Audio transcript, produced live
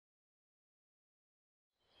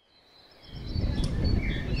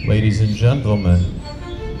Ladies and gentlemen,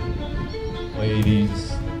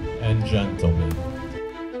 ladies and gentlemen,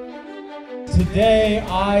 today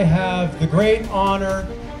I have the great honor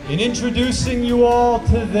in introducing you all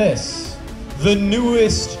to this, the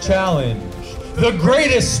newest challenge, the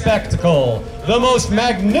greatest spectacle, the most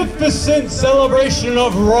magnificent celebration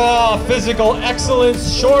of raw physical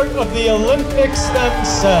excellence short of the Olympics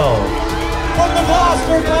themselves. From the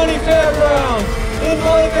Gloucester County Fairgrounds in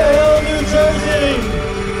Micah Hill, New Jersey,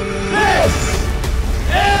 this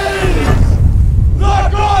is the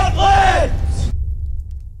Gauntlet!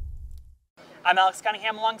 I'm Alex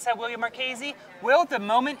Cunningham alongside William Marchese. Will, the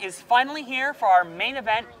moment is finally here for our main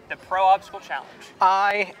event, the Pro Obstacle Challenge.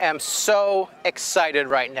 I am so excited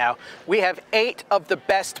right now. We have 8 of the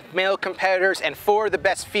best male competitors and 4 of the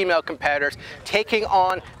best female competitors taking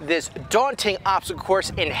on this daunting obstacle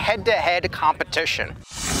course in head-to-head competition.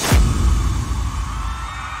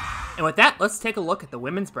 And with that, let's take a look at the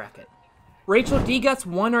women's bracket. Rachel Deguts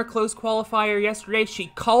won our close qualifier yesterday. She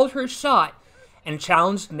called her shot and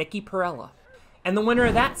challenged Nikki Perella. And the winner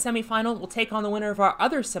of that semifinal will take on the winner of our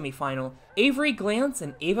other semifinal, Avery Glantz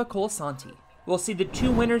and Ava Colasanti. We'll see the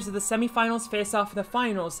 2 winners of the semifinals face off in the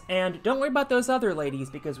finals, and don't worry about those other ladies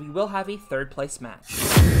because we will have a 3rd place match.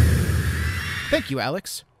 Thank you,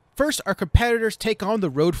 Alex. First, our competitors take on the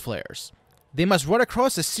Road Flares. They must run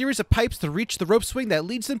across a series of pipes to reach the rope swing that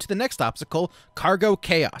leads them to the next obstacle, Cargo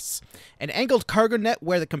Chaos, an angled cargo net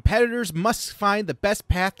where the competitors must find the best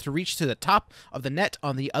path to reach to the top of the net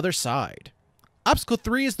on the other side. Obstacle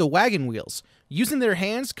 3 is the Wagon Wheels. Using their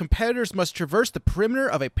hands, competitors must traverse the perimeter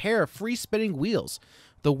of a pair of free-spinning wheels.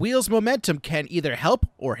 The wheels' momentum can either help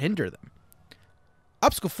or hinder them.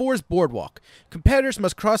 Obstacle 4 is Boardwalk. Competitors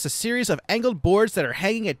must cross a series of angled boards that are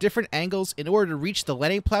hanging at different angles in order to reach the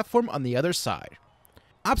landing platform on the other side.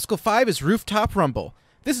 Obstacle 5 is Rooftop Rumble.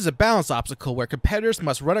 This is a balance obstacle where competitors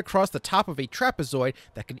must run across the top of a trapezoid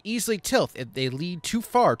that can easily tilt if they lean too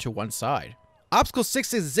far to one side. Obstacle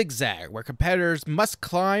 6 is Zigzag, where competitors must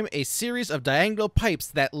climb a series of diagonal pipes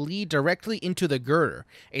that lead directly into the girder,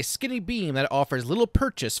 a skinny beam that offers little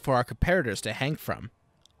purchase for our competitors to hang from.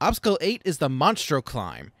 Obstacle 8 is the Monstro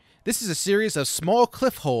Climb. This is a series of small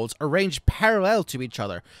cliff holds arranged parallel to each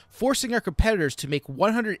other, forcing our competitors to make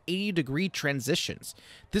 180-degree transitions.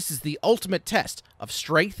 This is the ultimate test of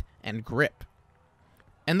strength and grip.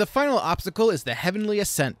 And the final obstacle is the Heavenly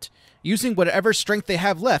Ascent. Using whatever strength they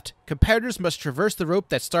have left, competitors must traverse the rope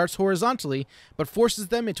that starts horizontally, but forces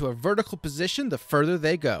them into a vertical position the further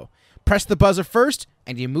they go. Press the buzzer first,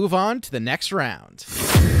 and you move on to the next round.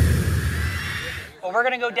 Well, we're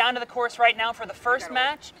going to go down to the course right now for the first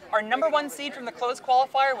match. Our #1 seed from the closed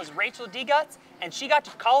qualifier was Rachel Deguts, and she got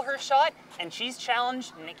to call her shot, and she's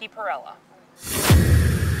challenged Nikki Perella.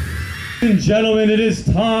 Ladies and gentlemen, it is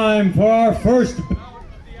time for our first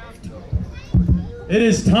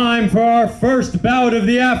bout of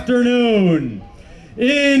the afternoon.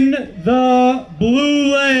 In the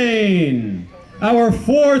blue lane, our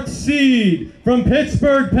 4th seed from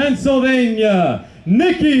Pittsburgh, Pennsylvania,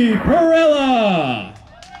 Nikki Perella.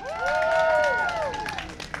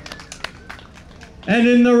 And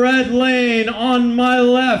in the red lane on my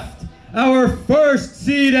left, our 1st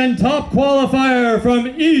seed and top qualifier from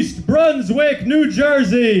East Brunswick, New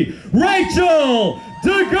Jersey, Rachel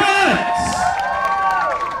Deguts.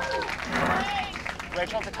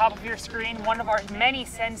 Rachel, at the top of your screen, one of our many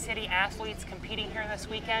Sen City athletes competing here this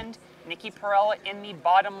weekend, Nikki Perella in the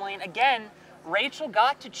bottom lane. Again, Rachel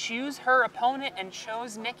got to choose her opponent and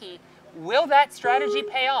chose Nikki. Will that strategy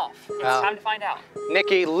pay off? It's time to find out.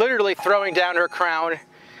 Nikki literally throwing down her crown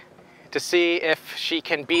to see if she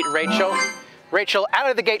can beat Rachel. Rachel out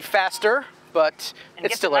of the gate faster, but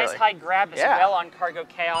it's still early. And gets a nice high grab as well on Cargo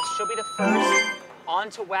Chaos. She'll be the first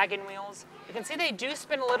onto Wagon Wheels. You can see they do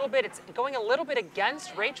spin a little bit. It's going a little bit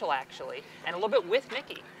against Rachel, actually, and a little bit with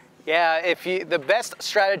Nikki. Yeah, the best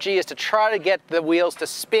strategy is to try to get the wheels to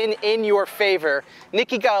spin in your favor.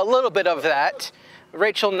 Nikki got a little bit of that,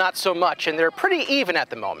 Rachel not so much, and they're pretty even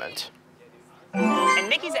at the moment. And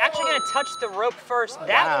Nikki's actually going to touch the rope first.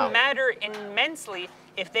 That will matter immensely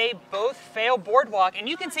if they both fail Boardwalk. And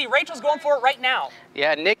you can see Rachel's going for it right now.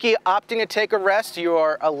 Yeah, Nikki opting to take a rest. You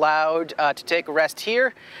are allowed to take a rest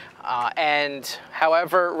here.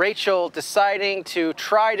 However, Rachel deciding to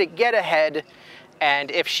try to get ahead.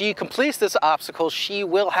 And if she completes this obstacle, she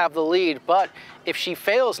will have the lead. But if she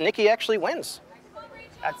fails, Nikki actually wins.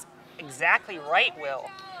 That's exactly right,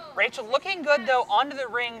 Will. Rachel looking good, though, onto the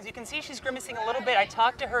rings. You can see she's grimacing a little bit. I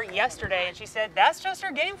talked to her yesterday, and she said that's just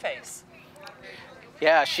her game face.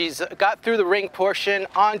 Yeah, she's got through the ring portion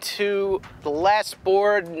onto the last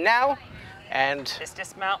board now. And this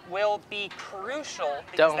dismount will be crucial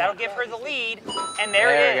because that'll give her the lead. And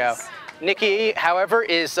there it is. Go. Nikki, however,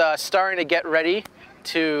 is starting to get ready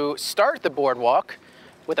to start the boardwalk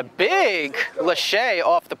with a big lache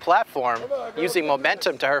off the platform, using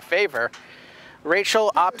momentum to her favor.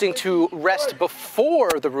 Rachel opting to rest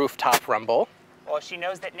before the rooftop rumble. Well, she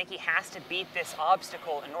knows that Nikki has to beat this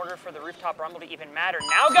obstacle in order for the rooftop rumble to even matter.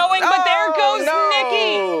 Now going, but there goes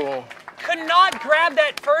Nikki! Could not grab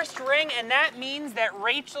that first ring, and that means that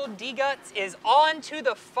Rachel D-Guts is on to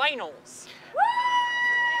the finals.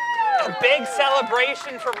 A big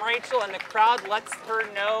celebration from Rachel, and the crowd lets her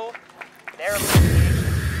know their appreciation.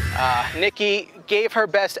 Nikki gave her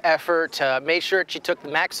best effort to make sure she took the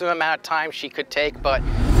maximum amount of time she could take, but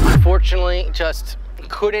unfortunately just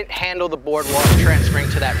couldn't handle the boardwalk transferring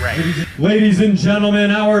to that ring. Ladies and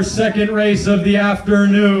gentlemen, our second race of the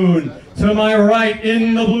afternoon. To my right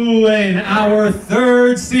in the blue lane, our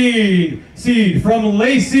third seed from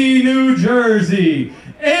Lacey, New Jersey,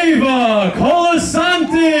 Ava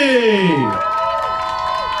Colasanti.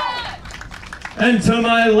 And to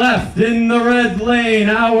my left in the red lane,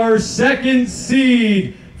 our second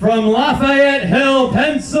seed from Lafayette Hill,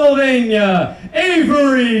 Pennsylvania,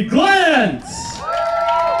 Avery Glantz.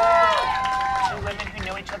 Two women who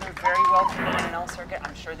know each other very well from the NL circuit.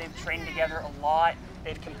 I'm sure they've trained together a lot.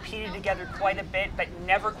 They've competed together quite a bit, but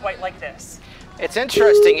never quite like this. It's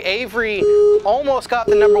interesting. Avery almost got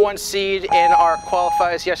the #1 seed in our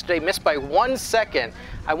qualifiers yesterday, missed by 1 second.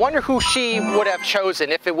 I wonder who she would have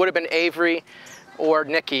chosen, if it would have been Avery or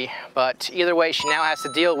Nikki, but either way, she now has to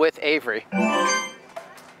deal with Avery.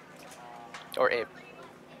 Or Abe.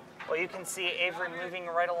 Well, you can see Avery moving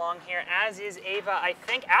right along here, as is Ava. I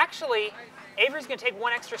think, actually, Avery's going to take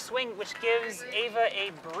one extra swing, which gives Ava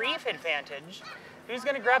a brief advantage. Who's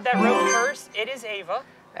going to grab that rope first? It is Ava.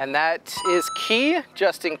 And that is key,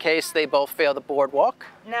 just in case they both fail the boardwalk.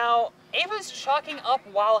 Now, Ava's chalking up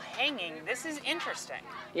while hanging. This is interesting.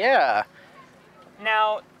 Yeah.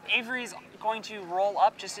 Now, Avery's going to roll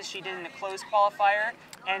up just as she did in the closed qualifier.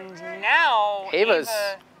 And now, Ava's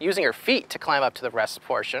using her feet to climb up to the rest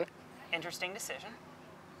portion. Interesting decision.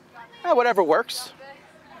 Whatever works.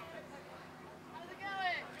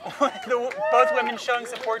 Both women showing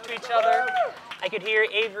support to each other. I could hear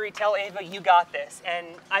Avery tell Ava, "You got this." And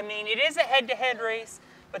I mean, it is a head-to-head race,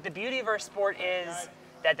 but the beauty of our sport is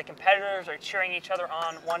that the competitors are cheering each other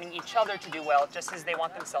on, wanting each other to do well, just as they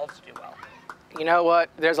want themselves to do well. You know what?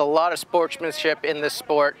 There's a lot of sportsmanship in this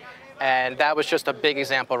sport, and that was just a big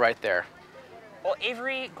example right there. Well,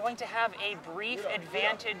 Avery going to have a brief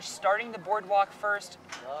advantage starting the boardwalk first.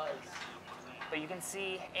 But you can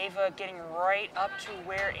see Ava getting right up to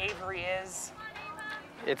where Avery is.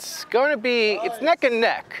 It's going to be, it's neck and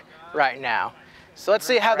neck right now. So let's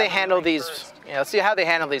see how they handle these, let's see how they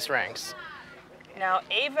handle these rings. Now,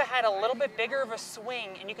 Ava had a little bit bigger of a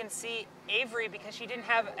swing, and you can see Avery, because she didn't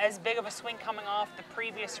have as big of a swing coming off the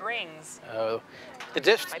previous rings. Oh, the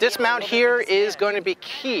dismount here is going to be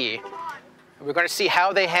key. We're going to see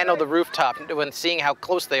how they handle the rooftop when seeing how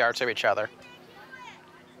close they are to each other.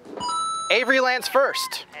 Avery lands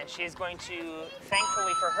first. And she's going to,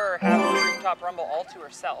 thankfully for her, have the rooftop rumble all to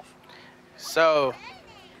herself. So,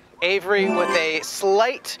 Avery with a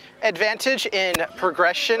slight advantage in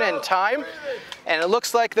progression and time. And it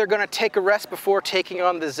looks like they're going to take a rest before taking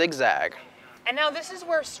on the zigzag. And now this is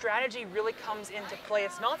where strategy really comes into play.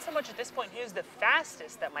 It's not so much at this point who's the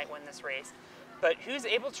fastest that might win this race, but who's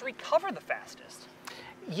able to recover the fastest.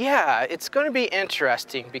 Yeah, it's going to be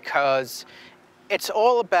interesting because it's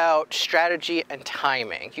all about strategy and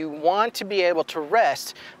timing. You want to be able to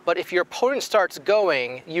rest, but if your opponent starts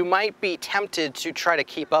going, you might be tempted to try to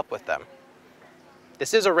keep up with them.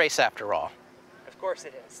 This is a race after all. Of course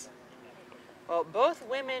it is. Well, both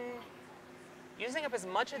women using up as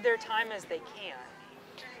much of their time as they can.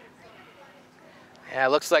 Yeah, it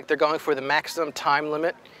looks like they're going for the maximum time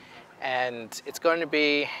limit, and it's going to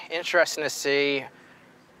be interesting to see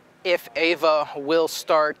if Ava will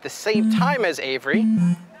start the same time as Avery,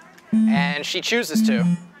 and she chooses to.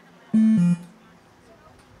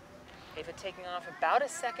 Ava taking off about a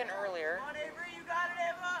second earlier.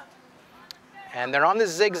 And they're on the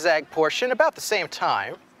zigzag portion about the same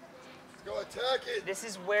time. Go attack it. This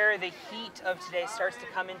is where the heat of today starts to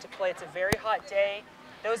come into play. It's a very hot day.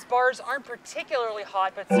 Those bars aren't particularly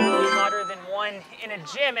hot, but certainly hotter than one in a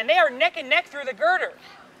gym, and they are neck and neck through the girder.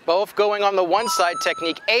 Both going on the one-side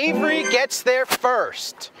technique. Avery gets there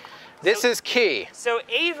first. This is key. So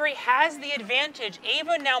Avery has the advantage.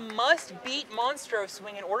 Ava now must beat Monstro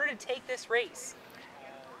Swing in order to take this race.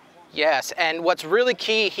 Yes, and what's really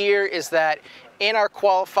key here is that In our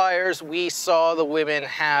qualifiers, we saw the women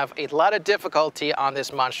have a lot of difficulty on this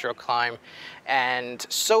monstro climb, and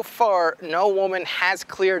so far, no woman has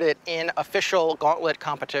cleared it in official Gauntlet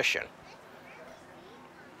competition.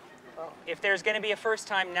 Well, if there's going to be a first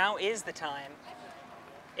time, now is the time.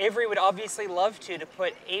 Avery would obviously love to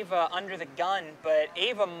put Ava under the gun, but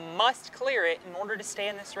Ava must clear it in order to stay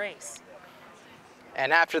in this race.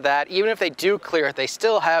 And after that, even if they do clear it, they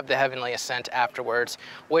still have the Heavenly Ascent afterwards,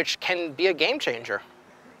 which can be a game changer.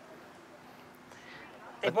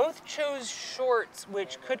 They both chose shorts,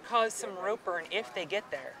 which could cause some rope burn if they get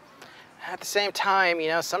there. At the same time, you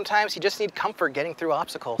know, sometimes you just need comfort getting through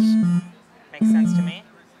obstacles. Makes sense to me.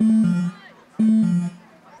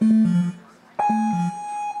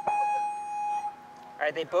 All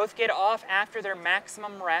right, they both get off after their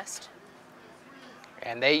maximum rest.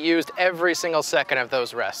 And they used every single second of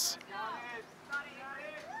those rests.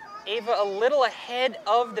 Ava a little ahead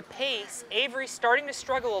of the pace. Avery starting to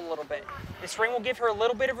struggle a little bit. This ring will give her a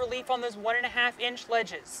little bit of relief on those 1.5-inch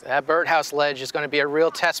ledges. That birdhouse ledge is going to be a real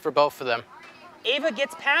test for both of them. Ava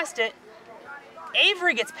gets past it.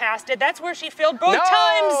 Avery gets past it. That's where she failed both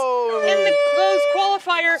times in the closed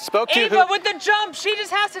qualifier. Ava with the jump. She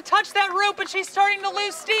just has to touch that rope, but she's starting to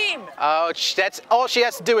lose steam. Oh, that's all she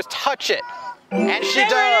has to do is touch it. And she there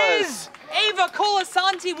does. It is. Ava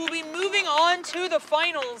Colasanti will be moving on to the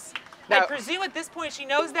finals. Now, I presume at this point she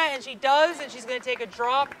knows that, and she does, and she's going to take a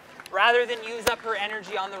drop rather than use up her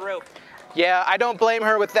energy on the rope. Yeah, I don't blame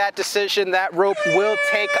her with that decision. That rope will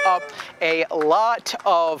take up a lot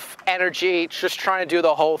of energy, just trying to do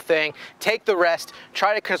the whole thing. Take the rest,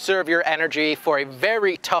 try to conserve your energy for a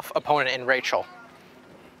very tough opponent in Rachel.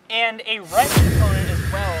 And a rest opponent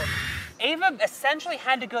as well. Ava essentially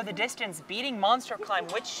had to go the distance beating monster climb,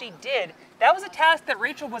 which she did. That was a task that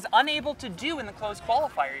Rachel was unable to do in the closed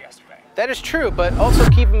qualifier yesterday. That is true, but also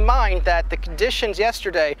keep in mind that the conditions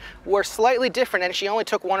yesterday were slightly different and she only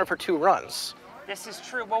took one of her 2 runs. This is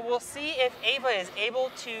true. Well, we'll see if Ava is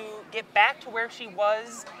able to get back to where she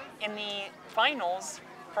was in the finals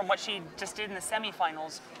from what she just did in the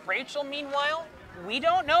semifinals. Rachel, meanwhile, we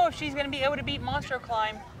don't know if she's going to be able to beat monster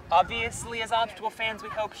climb. Obviously, as obstacle fans, we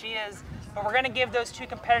hope she is. But we're going to give those 2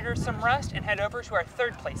 competitors some rest and head over to our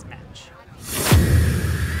 3rd place match.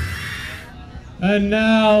 And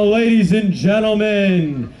now, ladies and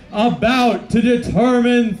gentlemen, about to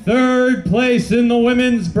determine 3rd place in the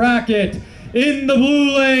women's bracket. In the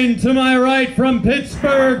blue lane to my right from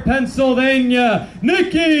Pittsburgh, Pennsylvania,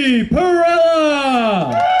 Nikki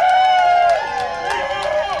Perella.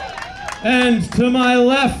 And to my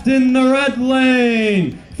left in the red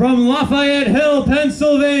lane, from Lafayette Hill,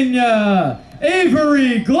 Pennsylvania,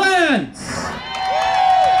 Avery Glantz.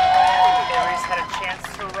 Avery's had a chance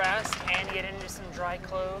to rest and get into some dry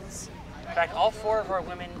clothes. In fact, all 4 of our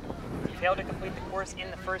women failed to complete the course in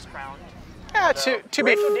the first round. Yeah, to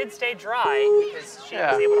be Rachel did stay dry because she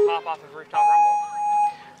was able to hop off of Rooftop Rumble.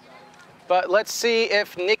 But let's see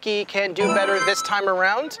if Nikki can do better this time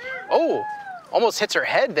around. Oh, almost hits her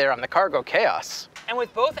head there on the Cargo Chaos. And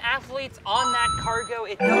with both athletes on that cargo,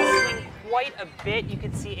 it does swing quite a bit. You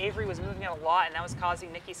could see Avery was moving it a lot, and that was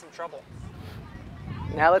causing Nikki some trouble.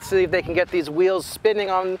 Now let's see if they can get these wheels spinning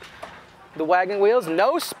on the wagon wheels.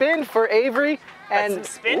 No spin for Avery. And some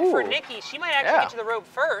spin for Nikki. She might actually get to the rope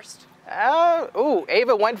first.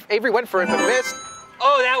 Avery went for it, but missed.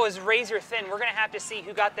 Oh, that was razor thin. We're going to have to see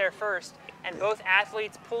who got there first. And both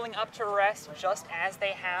athletes pulling up to rest just as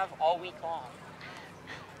they have all week long.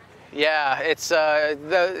 Yeah, it's going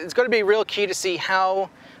to be real key to see how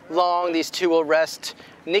long these 2 will rest.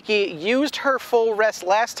 Nikki used her full rest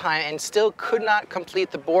last time and still could not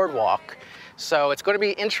complete the boardwalk. So it's going to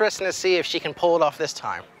be interesting to see if she can pull it off this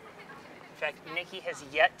time. In fact, Nikki has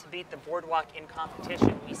yet to beat the boardwalk in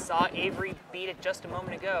competition. We saw Avery beat it just a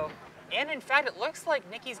moment ago. And in fact, it looks like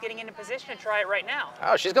Nikki's getting into position to try it right now.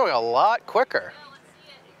 Oh, she's going a lot quicker.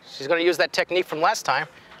 She's going to use that technique from last time.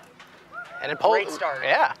 And then pull. Great start.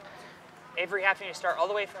 Yeah. Avery having to start all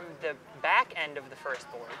the way from the back end of the first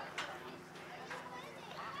board.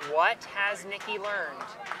 What has Nikki learned?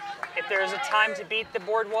 If there's a time to beat the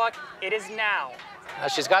boardwalk, it is now.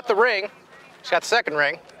 She's got the ring. She's got the 2nd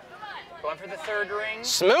ring. Going for the 3rd ring.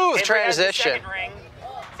 Smooth Avery transition. Has the 2nd ring.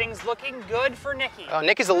 Things looking good for Nikki. Oh,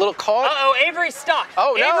 Nikki's a little caught. Uh-oh, Avery's stuck.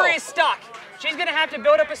 Oh, no. Avery is stuck. She's going to have to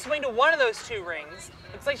build up a swing to one of those 2 rings.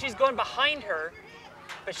 Looks like she's going behind her,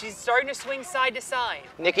 but she's starting to swing side to side.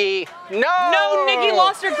 Nikki, no! No, Nikki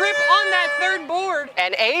lost her grip on that 3rd board.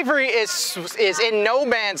 And Avery is in no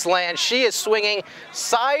man's land. She is swinging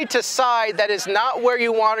side to side. That is not where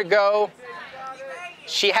you want to go.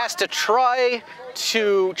 She has to try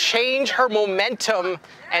to change her momentum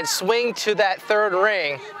and swing to that third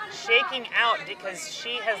ring. Shaking out because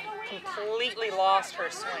she has completely lost her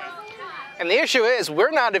swing. And the issue is,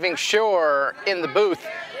 we're not even sure in the booth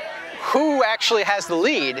who actually has the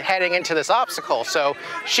lead heading into this obstacle. So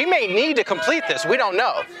she may need to complete this. We don't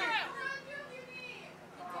know.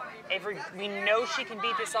 Avery, we know she can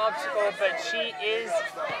beat this obstacle, but she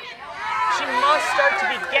must start to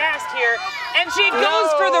be gassed here. And she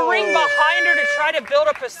goes for the ring behind her to try to build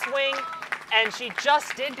up a swing. And she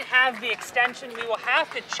just didn't have the extension. We will have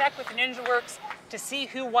to check with NinjaWorks to see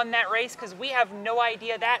who won that race, because we have no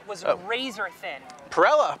idea. That was razor thin.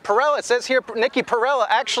 Perella, it says here, Nikki Perella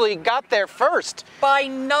actually got there first. By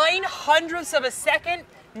 9/100ths of a second,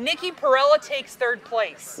 Nikki Perella takes third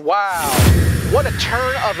place. Wow, what a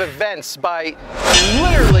turn of events. By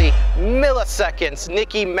literally milliseconds,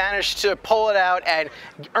 Nikki managed to pull it out and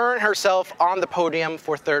earn herself on the podium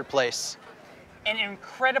for third place. An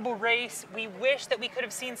incredible race. We wish that we could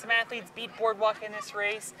have seen some athletes beat Boardwalk in this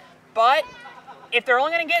race, but if they're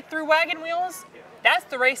only going to get through wagon wheels, that's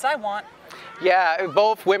the race I want. Yeah,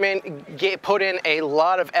 both women put in a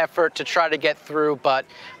lot of effort to try to get through, but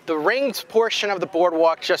the rings portion of the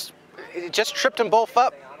Boardwalk just tripped them both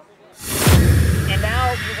up. And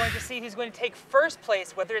now you're going to see who's going to take first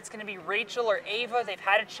place, whether it's going to be Rachel or Ava. They've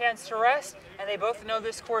had a chance to rest, and they both know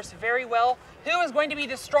this course very well. Who is going to be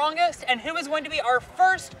the strongest, and who is going to be our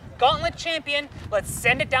first Gauntlet champion? Let's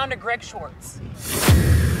send it down to Greg Schwartz.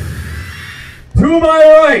 To my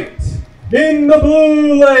right, in the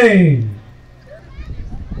blue lane,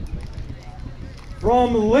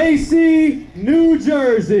 from Lacey, New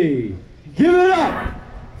Jersey, give it up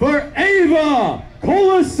for Ava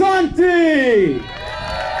Colasanti.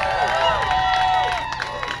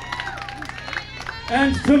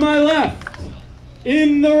 And to my left,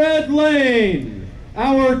 in the red lane,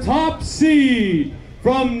 our top seed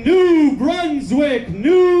from New Brunswick,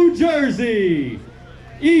 New Jersey,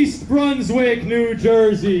 East Brunswick, New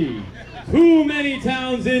Jersey, too many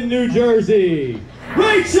towns in New Jersey,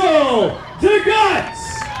 Rachel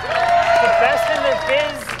DeGuts! The best in the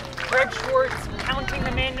biz, Greg Schwartz counting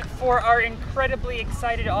them in for our incredibly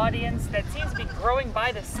excited audience that seems to be growing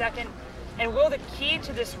by the second. And Will, the key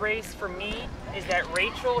to this race for me is that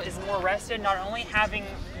Rachel is more rested, not only having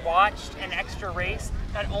watched an extra race,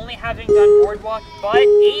 not only having done Boardwalk, but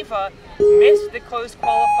Ava missed the closed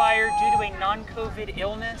qualifier due to a non-COVID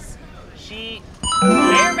illness. She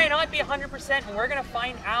may or may not be 100%, and we're going to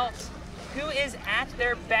find out who is at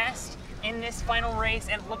their best in this final race,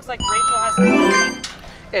 and it looks like Rachel has the lead.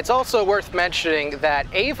 It's also worth mentioning that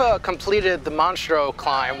Ava completed the Monstro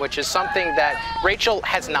climb, which is something that Rachel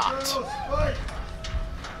has not.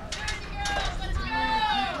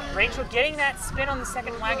 Rachel getting that spin on the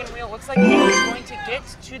second wagon wheel. Looks like Ava's going to get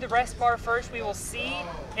to the rest bar first. We will see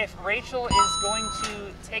if Rachel is going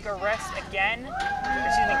to take a rest again, or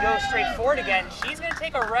excuse me, go straight forward again. She's going to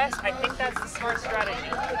take a rest. I think that's the smart strategy.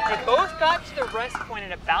 They both got to the rest point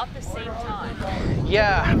at about the same time.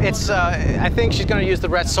 Yeah, I think she's going to use the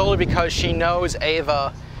rest solely because she knows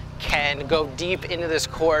Ava can go deep into this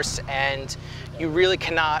course, and you really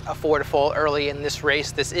cannot afford to fall early in this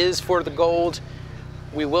race. This is for the gold.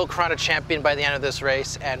 We will crown a champion by the end of this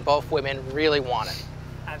race, and both women really want it.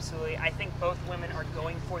 Absolutely. I think both women are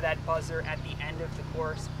going for that buzzer at the end of the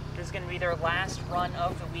course. This is going to be their last run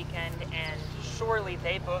of the weekend, and surely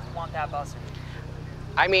they both want that buzzer.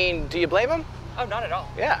 I mean, do you blame them? Oh, not at all.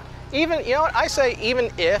 Yeah. Even, you know what, I say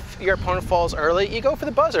even if your opponent falls early, you go for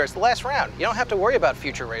the buzzer. It's the last round. You don't have to worry about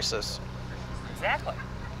future races. Exactly.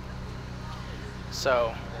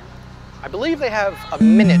 So, I believe they have a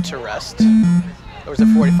minute to rest. Or was it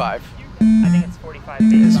 45? I think it's 45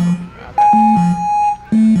 days. Okay.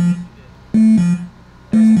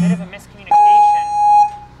 There's a bit of a miscommunication.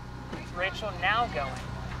 Rachel now going.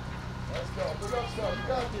 Let's go. Big up, son. You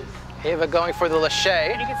got this. Ava going for the lache.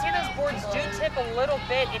 And you can see those boards do tip a little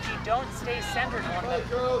bit if you don't stay centered on them.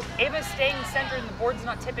 Ava's staying centered and the board's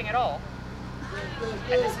not tipping at all.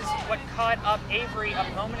 And this is what caught up Avery a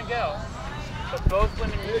moment ago. But both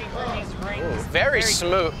women moving through these rings.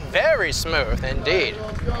 Ooh, very smooth indeed.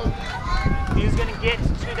 Who's going to get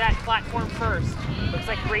to that platform first? Looks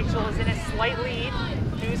like Rachel is in a slight lead.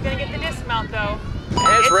 Who's going to get the dismount though?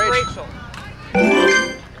 And it's Rachel.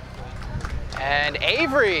 And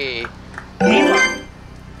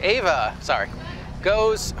Ava, sorry,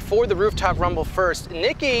 goes for the rooftop rumble first.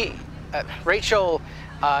 Rachel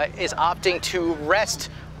is opting to rest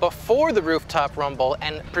before the rooftop rumble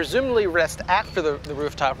and presumably rest after the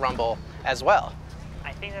rooftop rumble as well.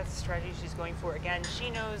 I think that's the strategy she's going for. Again, she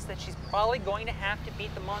knows that she's probably going to have to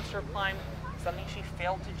beat the monster climb something she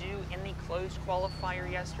failed to do in the closed qualifier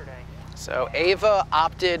yesterday. So Ava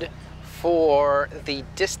opted for the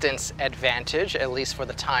distance advantage, at least for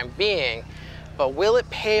the time being, but will it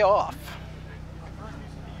pay off?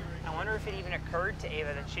 I wonder if it even occurred to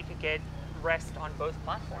Ava that she could get rest on both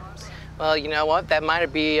platforms. Well, you know what? That might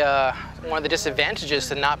be one of the disadvantages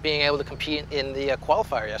to not being able to compete in the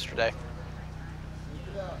qualifier yesterday.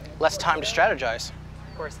 Less time to strategize.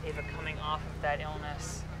 Of course, Ava coming off of that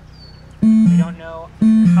illness. We don't know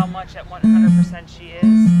how much at 100% she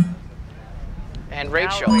is. And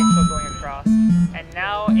Rachel. Now Rachel going across. And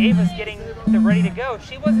now Ava's getting ready to go.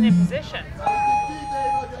 She wasn't in position.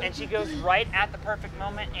 And she goes right at the perfect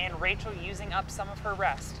moment, and Rachel using up some of her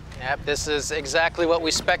rest. Yep, this is exactly what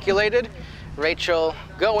we speculated. Rachel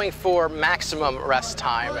going for maximum rest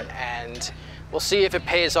time, and we'll see if it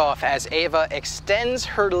pays off as Ava extends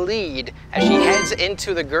her lead as she heads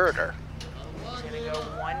into the girder. She's going to go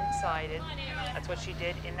one-sided. That's what she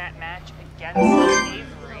did in that match against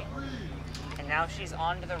Avery. And now she's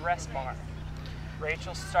on to the rest bar.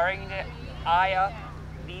 Rachel's starting to eye up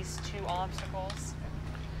these two obstacles.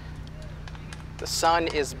 The sun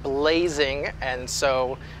is blazing, and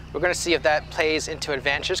so we're going to see if that plays into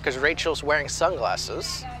advantage because Rachel's wearing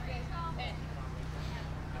sunglasses.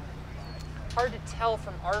 Hard to tell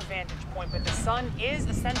from our vantage point, but the sun is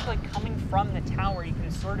essentially coming from the tower. You can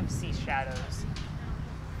sort of see shadows.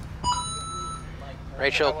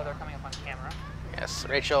 Rachel. Well, they're coming up on camera. Yes,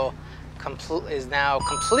 Rachel is now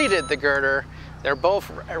completed the girder. They're both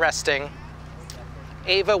resting.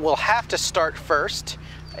 Ava will have to start first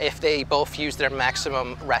if they both use their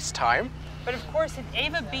maximum rest time. But of course, if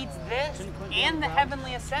Ava beats this and the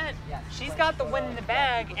Heavenly Ascent, she's got the win in the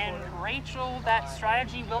bag, and Rachel, that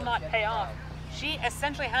strategy will not pay off. She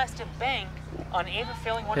essentially has to bank on Ava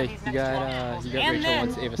failing one of these next two obstacles, you got and Rachel then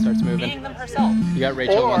once Ava starts moving. beating them herself. You got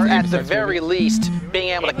Rachel Or once Ava at the starts very moving. least, being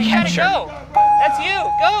able to We catch gotta her. go. That's you.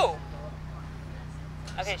 Go.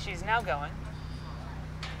 Okay, she's now going.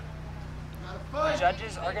 The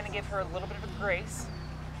judges are going to give her a little bit of a grace.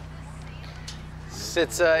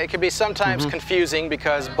 It can be sometimes confusing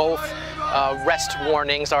because both rest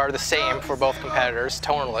warnings are the same for both competitors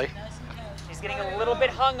tonally. She's getting a little bit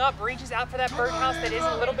hung up, reaches out for that birdhouse that is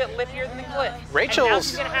a little bit lippier than the cliff. And now Rachel's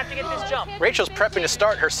she's going to have to get this jump. Rachel's prepping to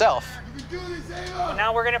start herself. Well,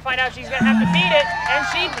 now we're going to find out she's going to have to beat it, and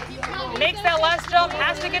she makes that last jump,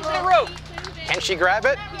 has to get to the rope. Can she grab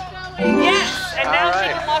it? Yes, and now All she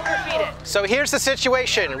right. can lock her feet in. So here's the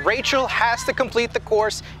situation. Rachel has to complete the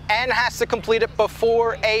course and has to complete it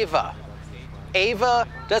before Ava. Ava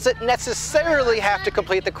doesn't necessarily have to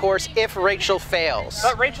complete the course if Rachel fails.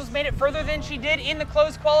 But Rachel's made it further than she did in the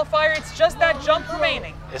closed qualifier. It's just that jump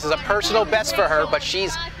remaining. This is a personal best for her, but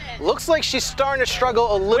looks like she's starting to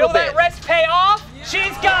struggle a little Will bit. that rest pay off?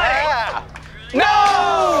 She's got it. Yeah. No!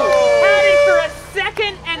 Had it for a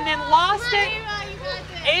second and then lost it.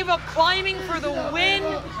 Ava climbing for the win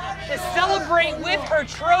to celebrate with her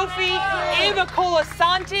trophy. Ava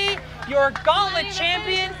Colasanti, your Gauntlet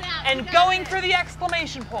champion, and going for the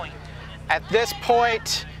exclamation point. At this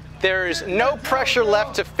point, there's no pressure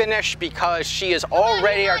left to finish because she is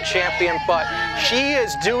already our champion, but she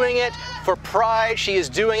is doing it for pride. She is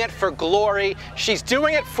doing it for glory. She's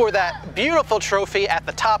doing it for that beautiful trophy at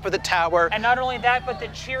the top of the tower. And not only that, but the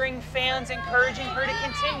cheering fans encouraging her to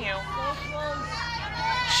continue.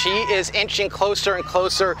 She is inching closer and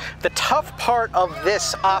closer. The tough part of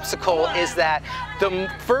this obstacle is that the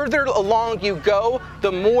further along you go,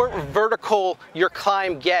 the more vertical your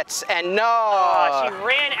climb gets. And She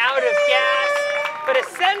ran out of gas, but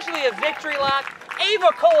essentially a victory lap. Ava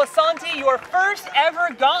Colasanti, your first ever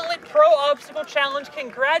Gauntlet Pro Obstacle Challenge.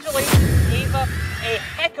 Congratulations, Ava. A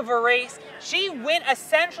heck of a race. She went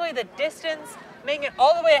essentially the distance, making it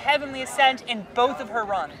all the way to Heavenly Ascent in both of her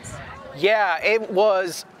runs. Yeah, it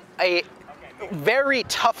was a very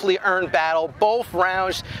toughly earned battle. Both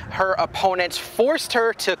rounds, her opponents forced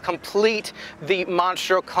her to complete the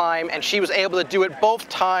Monstro climb, and she was able to do it both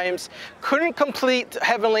times. Couldn't complete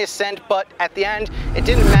Heavenly Ascent, but at the end, it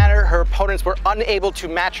didn't matter. Her opponents were unable to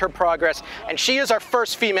match her progress, and she is our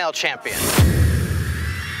first female champion.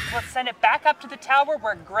 Let's send it back up to the tower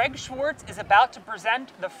where Greg Schwartz is about to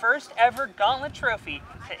present the first ever Gauntlet trophy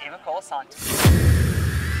to Ava Colasanti.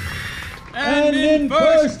 And in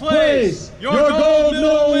first place, your gold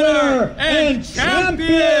medal winner and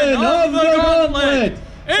champion of the Gauntlet,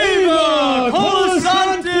 Ava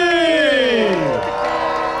Colasanti!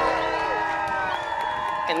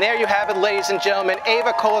 And there you have it, ladies and gentlemen.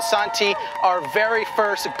 Ava Colasanti, our very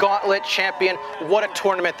first Gauntlet champion. What a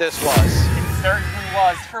tournament this was. It's certainly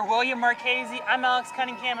was. For William Marchese, I'm Alex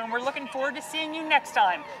Cunningham, and we're looking forward to seeing you next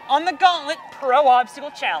time on the Gauntlet Pro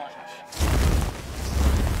Obstacle Challenge.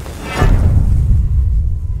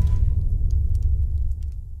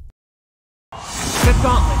 The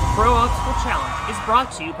Gauntlet Pro Obstacle Challenge is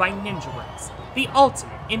brought to you by NinjaWorks, the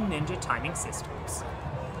ultimate in ninja timing systems.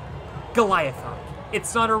 Goliathon.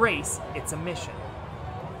 It's not a race, it's a mission.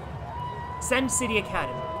 Send City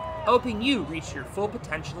Academy, helping you reach your full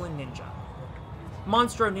potential in ninja.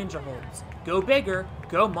 Monstro Ninja Holds. Go bigger,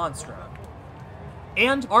 go Monstro.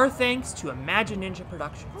 And our thanks to Imagine Ninja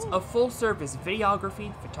Productions, a full-service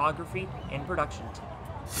videography, photography, and production team.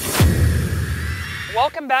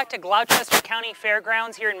 Welcome back to Gloucester County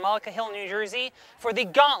Fairgrounds here in Mullica Hill, New Jersey for the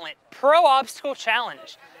Gauntlet Pro Obstacle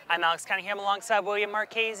Challenge. I'm Alex Cunningham alongside William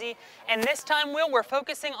Marchese, and this time, Will, we're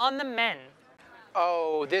focusing on the men.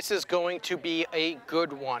 Oh, this is going to be a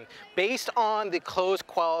good one. Based on the closed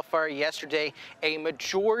qualifier yesterday, a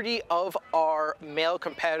majority of our male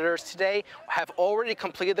competitors today have already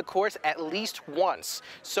completed the course at least once.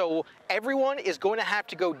 So everyone is going to have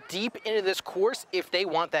to go deep into this course if they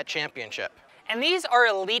want that championship. And these are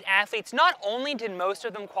elite athletes. Not only did most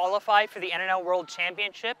of them qualify for the NNL World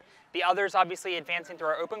Championship, the others obviously advancing through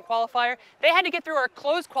our open qualifier, they had to get through our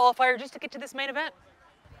closed qualifier just to get to this main event.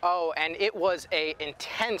 Oh, and it was an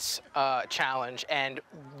intense challenge, and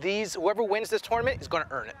whoever wins this tournament is going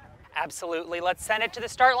to earn it. Absolutely. Let's send it to the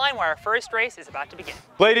start line where our first race is about to begin.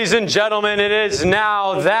 Ladies and gentlemen, it is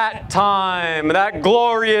now that time, that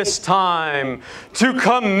glorious time, to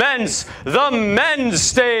commence the men's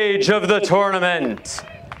stage of the tournament.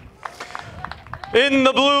 In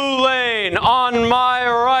the blue lane, on my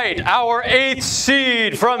right, our 8th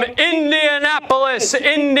seed from Indianapolis,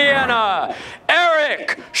 Indiana,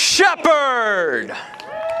 Eric Shepard.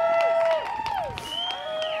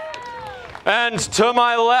 And to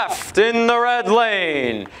my left, in the red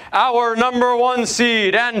lane, our number 1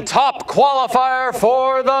 seed and top qualifier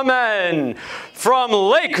for the men, from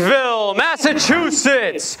Lakeville,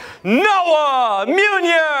 Massachusetts, Noah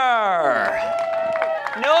Munier.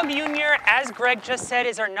 Noah Munier, as Greg just said,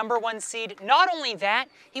 is our number 1 seed. Not only that,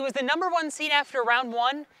 he was the number 1 seed after round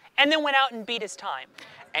 1 and then went out and beat his time.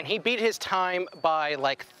 And he beat his time by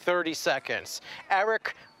like 30 seconds.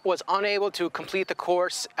 Eric was unable to complete the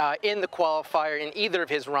course in the qualifier in either of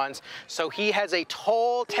his runs, so he has a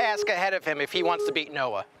tall task ahead of him if he wants to beat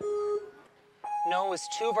Noah. Noah was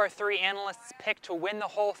 2 of our 3 analysts picked to win the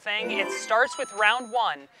whole thing. It starts with round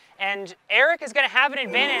 1, and Eric is going to have an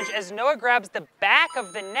advantage as Noah grabs the back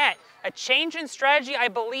of the net, a change in strategy, I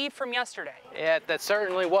believe, from yesterday. Yeah, that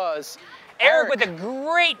certainly was. Eric with a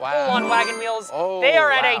great pull on wagon wheels. Oh, they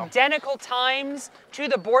are at identical times to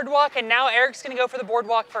the boardwalk, and now Eric's going to go for the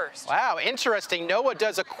boardwalk first. Wow, interesting. Noah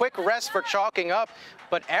does a quick rest for chalking up,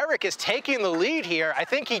 but Eric is taking the lead here. I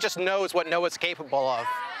think he just knows what Noah's capable of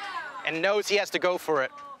and knows he has to go for it.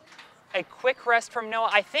 A quick rest from Noah.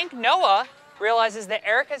 I think Noah realizes that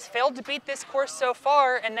Eric has failed to beat this course so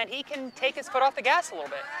far and that he can take his foot off the gas a little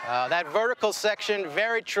bit. That vertical section,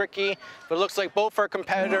 very tricky, but it looks like both our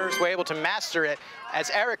competitors were able to master it as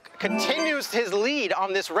Eric continues his lead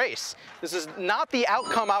on this race. This is not the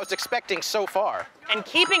outcome I was expecting so far. And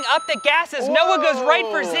keeping up the gases, Noah goes right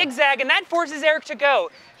for zigzag, and that forces Eric to go.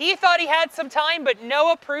 He thought he had some time, but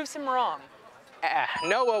Noah proves him wrong.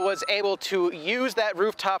 Noah was able to use that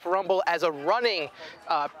rooftop rumble as a running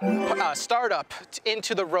startup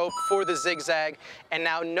into the rope for the zigzag, and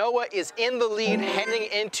now Noah is in the lead heading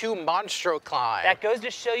into Monstro Climb. That goes to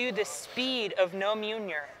show you the speed of Noah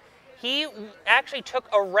Munier. He actually took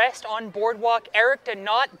a rest on boardwalk. Eric did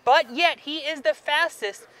not, but yet he is the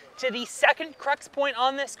fastest to the second crux point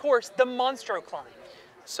on this course, the Monstro Climb.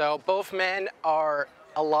 So both men are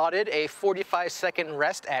allotted a 45-second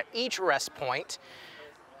rest at each rest point.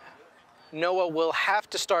 Noah will have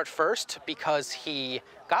to start first because he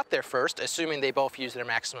got there first, assuming they both used their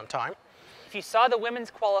maximum time. If you saw the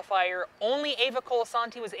women's qualifier, only Ava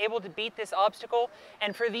Colasanti was able to beat this obstacle,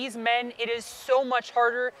 and for these men, it is so much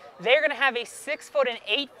harder. They're gonna have a 6-foot and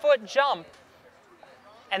 8-foot jump,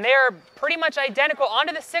 and they are pretty much identical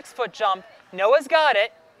onto the 6-foot jump. Noah's got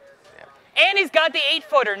it. And he's got the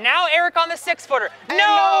 8-footer. Now Eric on the 6-footer.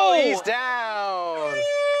 No! He's down.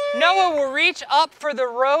 Noah will reach up for the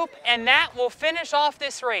rope, and that will finish off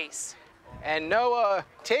this race. And Noah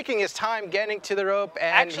taking his time getting to the rope, and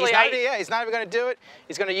Actually, he's not even going to do it.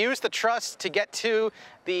 He's going to use the truss to get to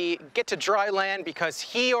dry land because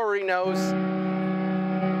he already knows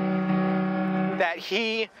that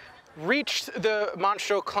he reached the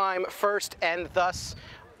Monstro Climb first and thus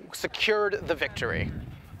secured the victory.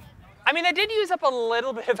 I mean, they did use up a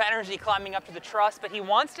little bit of energy climbing up to the truss, but he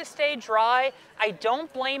wants to stay dry. I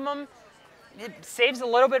don't blame him. It saves a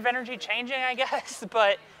little bit of energy changing, I guess,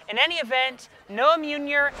 but in any event, Noah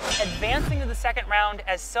Munier advancing to the second round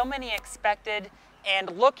as so many expected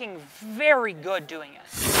and looking very good doing it.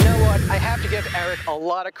 You know what? I have to give Eric a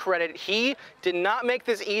lot of credit. He did not make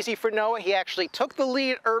this easy for Noah. He actually took the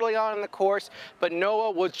lead early on in the course, but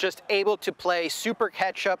Noah was just able to play super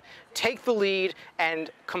catch-up, take the lead,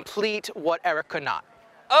 and complete what Eric could not.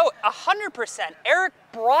 Oh, 100%. Eric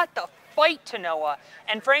brought the fight to Noah,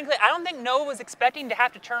 and frankly, I don't think Noah was expecting to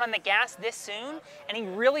have to turn on the gas this soon, and he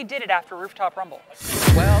really did it after Rooftop Rumble.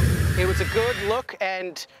 Well, it was a good look,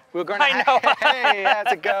 and we're going to... I know. Hey,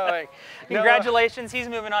 how's it going? Congratulations, he's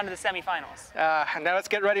moving on to the semifinals. Now let's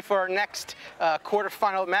get ready for our next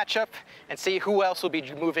quarterfinal matchup and see who else will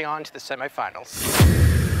be moving on to the semifinals.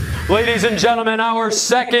 Ladies and gentlemen, our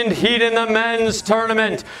second heat in the men's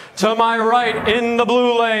tournament. To my right, in the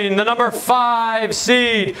blue lane, the number 5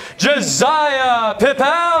 seed, Josiah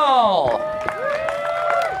Pippel.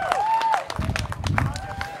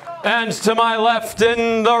 And to my left,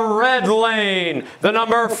 in the red lane, the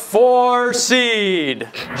number 4 seed,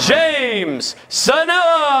 James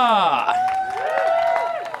Sanella.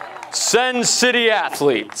 Sen City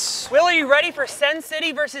athletes. Will, are you ready for Sen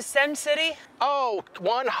City versus Sen City? Oh,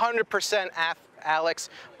 100% Alex.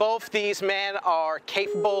 Both these men are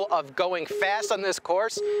capable of going fast on this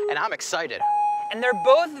course, and I'm excited. And they're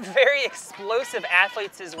both very explosive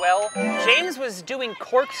athletes as well. James was doing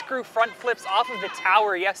corkscrew front flips off of the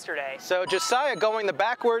tower yesterday. So Josiah going the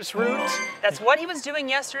backwards route. That's what he was doing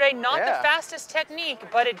yesterday. Not the fastest technique,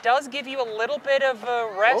 but it does give you a little bit of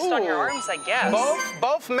a rest on your arms, I guess.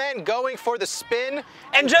 Both men going for the spin.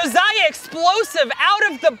 And Josiah explosive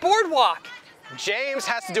out of the boardwalk. James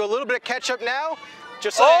has to do a little bit of catch up now.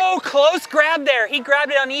 Josiah. Oh, close grab there. He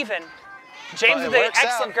grabbed it uneven. James with an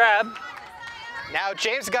excellent grab. Now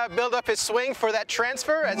James got to build up his swing for that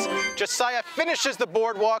transfer as Josiah finishes the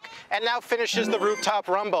boardwalk and now finishes the rooftop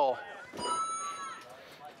rumble.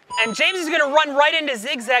 And James is going to run right into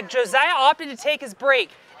zigzag. Josiah opted to take his break.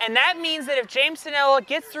 And that means that if James Sanella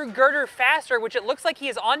gets through girder faster, which it looks like he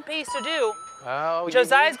is on pace to do,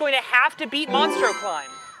 Josiah is going to have to beat Monstro Climb.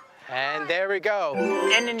 And there we go.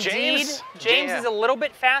 And indeed, James is a little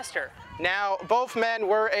bit faster. Now, both men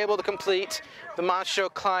were able to complete the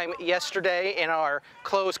Monstro Climb yesterday in our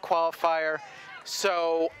closed qualifier,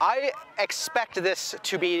 so I expect this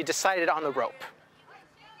to be decided on the rope.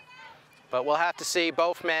 But we'll have to see.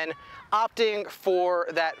 Both men opting for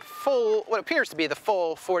that full, what appears to be the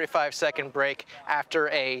full 45-second break after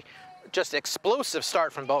a just explosive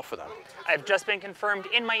start from both of them. I've just been confirmed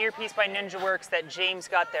in my earpiece by NinjaWorks that James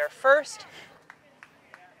got there first.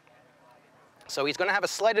 So he's going to have a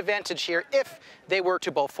slight advantage here if they were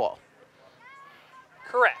to both fall.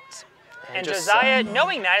 Correct. And Josiah,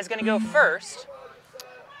 knowing that, is going to go first.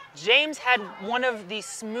 James had one of the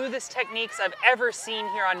smoothest techniques I've ever seen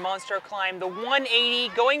here on Monstro Climb. The 180,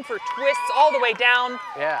 going for twists all the way down.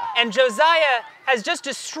 Yeah. And Josiah has just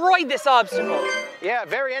destroyed this obstacle. Yeah,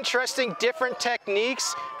 very interesting, different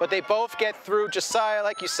techniques, but they both get through. Josiah,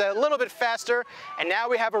 like you said, a little bit faster, and now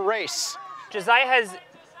we have a race. Josiah has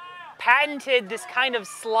patented this kind of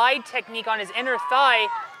slide technique on his inner thigh.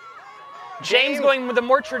 James going with the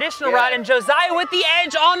more traditional route, and Josiah with the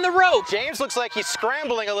edge on the rope. James looks like he's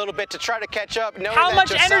scrambling a little bit to try to catch up. How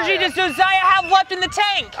much energy does Josiah have left in the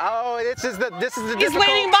tank? Oh, this is the He's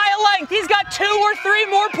leading by a length. He's got 2 or 3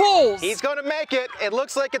 more pulls. He's going to make it. It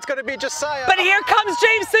looks like it's going to be Josiah. But here comes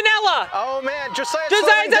James Sanella. Oh man, Josiah's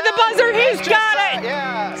at the buzzer. He's got it.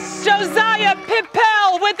 Yes. Josiah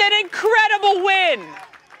Pippel with an incredible win.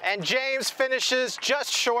 And James finishes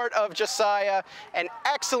just short of Josiah. An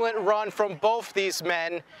excellent run from both these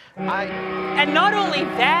men. And not only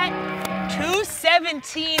that,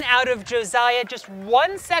 2:17 out of Josiah, just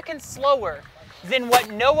 1 second slower than what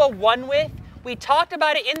Noah won with. We talked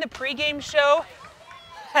about it in the pregame show.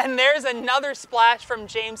 And there's another splash from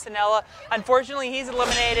James Sanella. Unfortunately, he's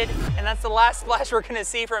eliminated, and that's the last splash we're going to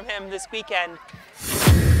see from him this weekend.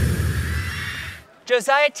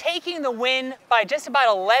 Josiah taking the win by just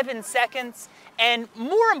about 11 seconds, and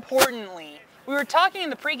more importantly, we were talking in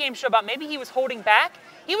the pregame show about maybe he was holding back.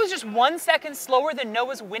 He was just 1 second slower than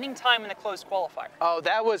Noah's winning time in the closed qualifier. Oh,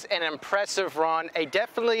 that was an impressive run.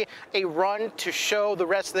 Definitely a run to show the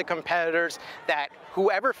rest of the competitors that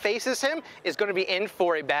whoever faces him is going to be in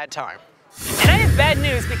for a bad time. And I have bad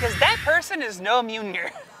news because that person is Noah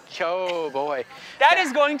Munier. Oh boy. That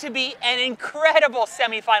is going to be an incredible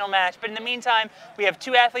semifinal match. But in the meantime, we have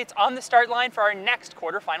 2 athletes on the start line for our next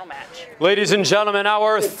quarterfinal match. Ladies and gentlemen,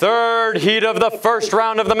 our third heat of the first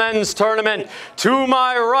round of the men's tournament. To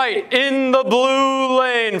my right, in the blue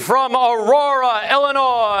lane, from Aurora,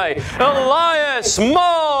 Illinois, Elias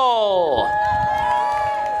Mull.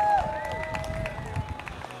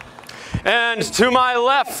 And to my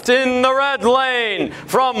left in the red lane,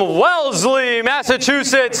 from Wellesley,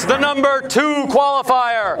 Massachusetts, the number 2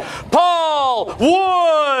 qualifier, Paul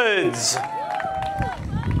Woods.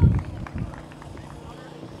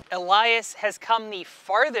 Elias has come the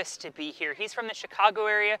farthest to be here. He's from the Chicago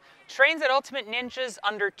area, trains at Ultimate Ninjas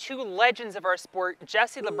under 2 legends of our sport,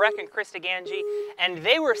 Jesse Lebrecq and Krista Ganji, and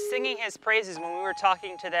they were singing his praises when we were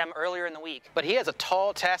talking to them earlier in the week. But he has a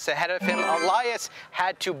tall task ahead of him. Elias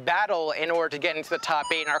had to battle in order to get into the top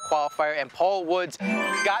 8 in our qualifier, and Paul Woods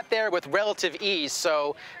got there with relative ease.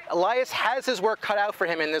 So Elias has his work cut out for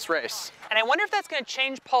him in this race. And I wonder if that's going to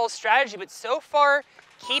change Paul's strategy, but so far,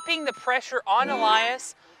 keeping the pressure on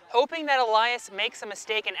Elias, hoping that Elias makes a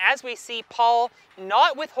mistake, and as we see Paul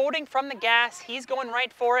not withholding from the gas, he's going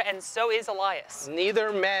right for it, and so is Elias.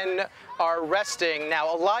 Neither men are resting.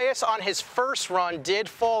 Now, Elias on his first run did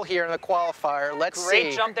fall here in the qualifier. Let's see.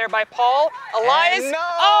 Great jump there by Paul. Elias, no!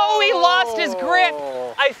 Oh, he lost his grip.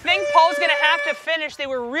 I think Paul's gonna have to finish. They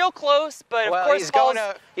were real close, but of course he's Paul's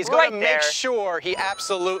gonna right make there. sure he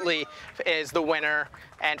absolutely is the winner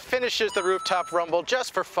and finishes the rooftop rumble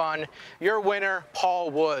just for fun. Your winner,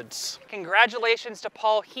 Paul Woods. Congratulations to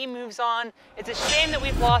Paul, he moves on. It's a shame that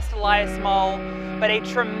we've lost Elias Mull, but a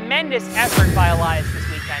tremendous effort by Elias this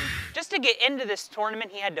weekend. Just to get into this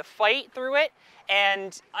tournament, he had to fight through it,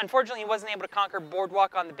 and unfortunately he wasn't able to conquer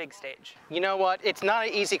Boardwalk on the big stage. You know what? It's not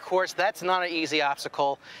an easy course. That's not an easy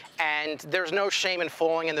obstacle, and there's no shame in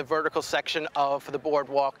falling in the vertical section of the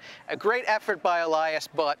Boardwalk. A great effort by Elias,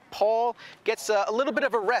 but Paul gets a little bit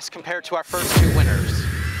of a rest compared to our first 2 winners.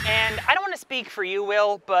 And I don't want to speak for you,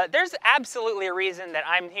 Will, but there's absolutely a reason that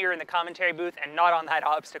I'm here in the commentary booth and not on that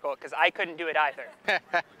obstacle, because I couldn't do it either.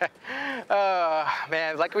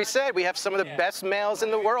 Man, like we said, we have some of the best males in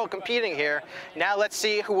the world competing here. Now let's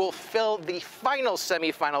see who will fill the final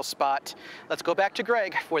semifinal spot. Let's go back to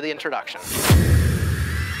Greg for the introduction.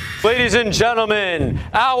 Ladies and gentlemen,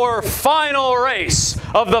 our final race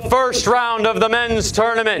of the first round of the men's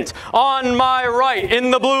tournament. On my right,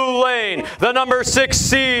 in the blue lane, the number 6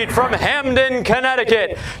 seed from Hamden,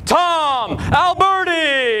 Connecticut, Tom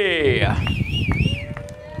Alberti.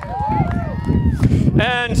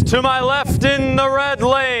 And to my left in the red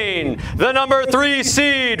lane, the number 3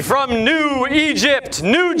 seed from New Egypt,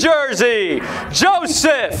 New Jersey,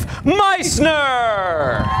 Joseph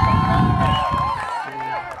Meissner.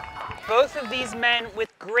 Both of these men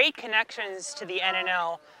with great connections to the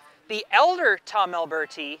NNL. The elder Tom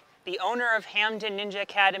Alberti, the owner of Hamden Ninja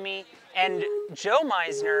Academy, and Joe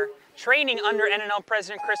Meissner, training under NNL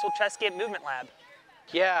President Chris Wilczewski at Movement Lab.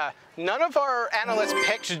 Yeah, none of our analysts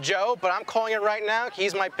picked Joe, but I'm calling it right now.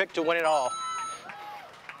 He's my pick to win it all.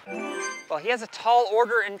 Well, he has a tall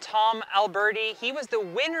order in Tom Alberti. He was the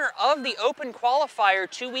winner of the Open qualifier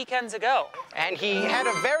 2 weekends ago. And he had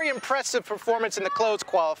a very impressive performance in the closed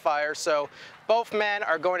qualifier, so both men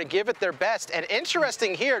are going to give it their best. And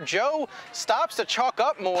interesting here, Joe stops to chalk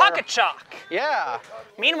up more. Pocket chalk. Yeah.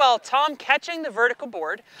 Meanwhile, Tom catching the vertical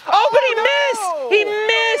board. Oh, but he missed! He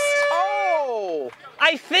missed! Oh!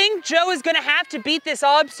 I think Joe is going to have to beat this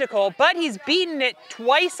obstacle, but he's beaten it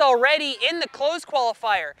twice already in the closed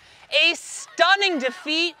qualifier. A stunning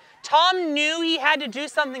defeat. Tom knew he had to do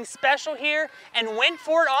something special here and went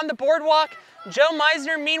for it on the boardwalk. Joe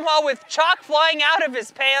Meissner, meanwhile, with chalk flying out of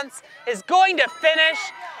his pants, is going to finish,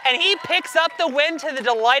 and he picks up the win to the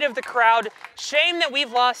delight of the crowd. Shame that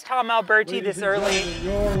we've lost Tom Alberti this early.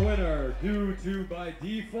 Your winner, due to by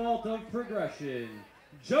default of progression,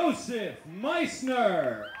 Joseph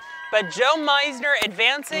Meissner. But Joe Meissner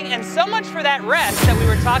advancing, and so much for that rest that we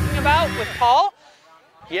were talking about with Paul.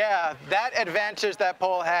 Yeah, that advantage that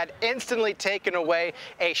Paul had instantly taken away.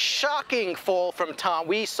 A shocking fall from Tom.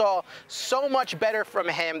 We saw so much better from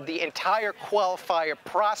him the entire qualifier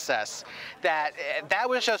process that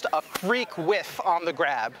was just a freak whiff on the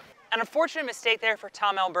grab. An unfortunate mistake there for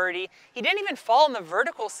Tom Alberti. He didn't even fall in the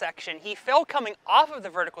vertical section. He fell coming off of the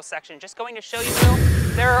vertical section. Just going to show you, Will,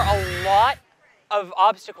 there are a lot of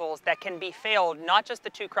obstacles that can be failed, not just the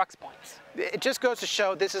 2 crux points. It just goes to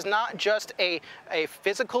show this is not just a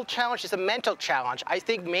physical challenge, it's a mental challenge. I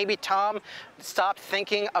think maybe Tom stopped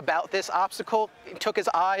thinking about this obstacle, took his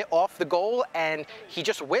eye off the goal, and he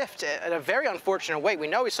just whiffed in a very unfortunate way. We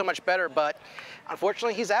know he's so much better, but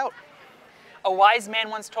unfortunately he's out. A wise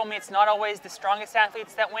man once told me it's not always the strongest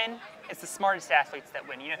athletes that win, it's the smartest athletes that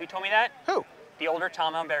win. You know who told me that? Who? The older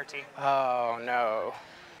Tom Alberti. Oh, no.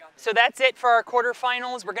 So that's it for our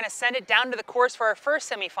quarterfinals. We're going to send it down to the course for our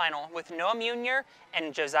first semifinal with Noah Munier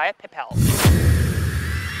and Josiah Pippel.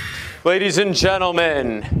 Ladies and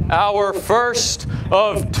gentlemen, our first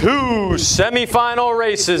of 2 semifinal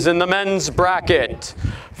races in the men's bracket.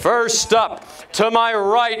 First up, to my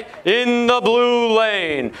right in the blue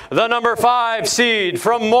lane, the number 5 seed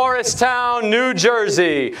from Morristown, New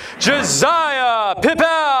Jersey, Josiah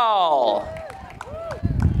Pippel.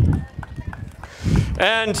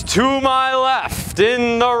 And to my left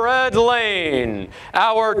in the red lane,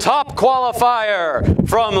 our top qualifier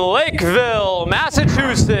from Lakeville,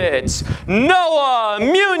 Massachusetts, Noah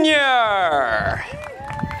Munier.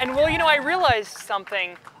 And well, you know, I realized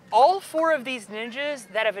something. All 4 of these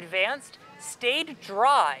ninjas that have advanced stayed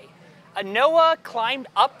dry. Noah climbed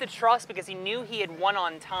up the truss because he knew he had won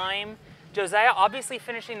on time. Josiah obviously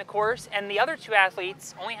finishing the course, and the other 2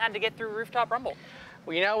 athletes only had to get through Rooftop Rumble.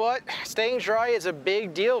 Well, you know what? Staying dry is a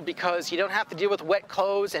big deal because you don't have to deal with wet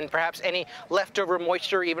clothes and perhaps any leftover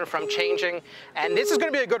moisture even from changing. And this is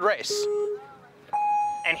going to be a good race.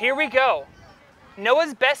 And here we go.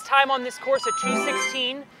 Noah's best time on this course at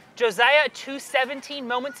 2:16. Josiah at 2:17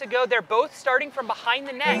 moments ago. They're both starting from behind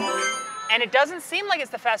the net. And it doesn't seem like it's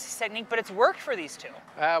the fastest technique, but it's worked for these 2.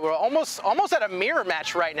 We're almost at a mirror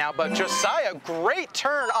match right now, but Josiah, great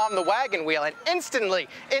turn on the wagon wheel and instantly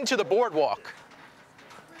into the boardwalk.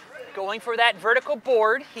 Going for that vertical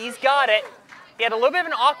board, he's got it. He had a little bit of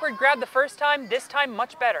an awkward grab the first time, this time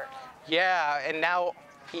much better. Yeah, and now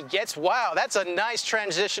he gets, wow, that's a nice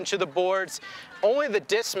transition to the boards. Only the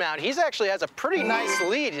dismount. He's actually has a pretty nice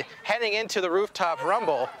lead heading into the Rooftop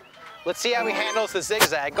Rumble. Let's see how he handles the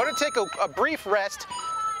zigzag. Going to take a brief rest.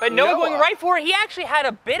 But Noah going right for it, he actually had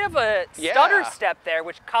a bit of a stutter step there,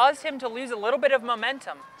 which caused him to lose a little bit of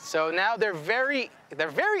momentum. So now they're very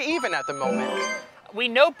even at the moment. We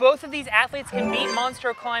know both of these athletes can beat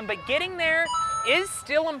Monstro Climb, but getting there is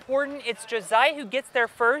still important. It's Josiah who gets there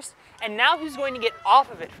first, and now who's going to get off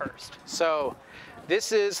of it first. So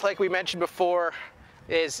this is, like we mentioned before,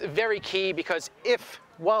 is very key because if,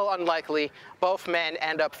 well, unlikely, both men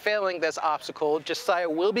end up failing this obstacle, Josiah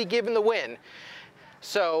will be given the win.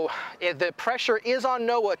 So the pressure is on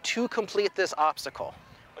Noah to complete this obstacle.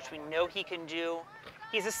 Which we know he can do.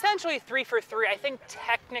 He's essentially 3 for 3. I think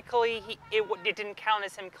technically it didn't count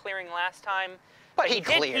as him clearing last time. But he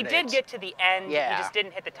did get to the end. Yeah. He just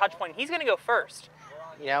didn't hit the touch point. He's going to go first.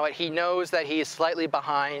 You know what? He knows that he is slightly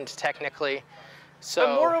behind technically. So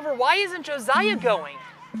but moreover, why isn't Josiah going?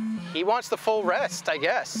 He wants the full rest, I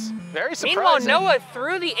guess. Very surprising. Meanwhile, Noah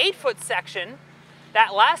through the 8-foot section.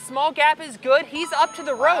 That last small gap is good. He's up to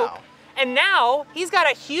the rope. And now he's got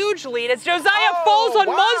a huge lead as Josiah falls on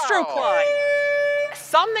Monstro Climb.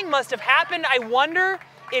 Something must have happened. I wonder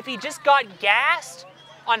if he just got gassed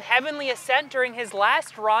on Heavenly Ascent during his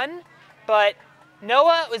last run. But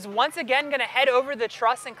Noah is once again going to head over the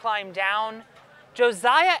truss and climb down.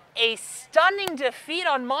 Josiah, a stunning defeat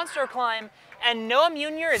on Monstro Climb, and Noah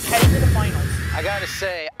Munier is heading to the finals. I gotta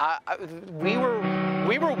say, we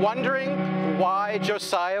were wondering why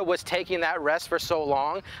Josiah was taking that rest for so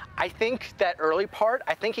long. I think that early part,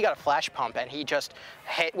 I think he got a flash pump and he just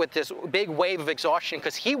hit with this big wave of exhaustion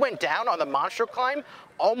because he went down on the Monstro Climb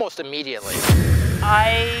almost immediately.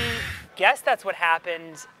 I guess that's what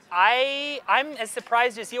happened. I'm as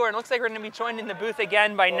surprised as you are. It looks like we're going to be joined in the booth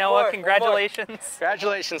again by Noah. Congratulations.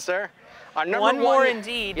 Congratulations, sir. Our number one more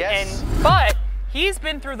indeed. Yes. But he's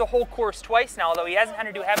been through the whole course twice now, although he hasn't had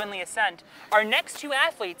to do Heavenly Ascent. Our next 2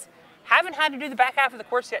 athletes haven't had to do the back half of the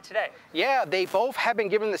course yet today. Yeah, they both have been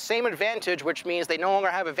given the same advantage, which means they no longer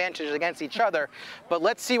have advantages against each other. But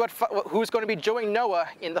let's see who's going to be joining Noah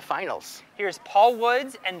in the finals. Here's Paul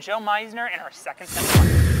Woods and Joe Meisner in our second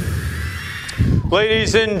semifinal.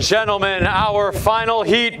 Ladies and gentlemen, our final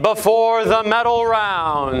heat before the medal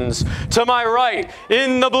rounds. To my right,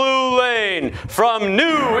 in the blue lane, from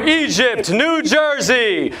New Egypt, New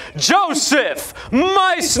Jersey, Joseph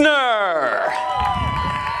Meisner.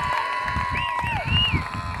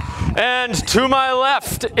 And to my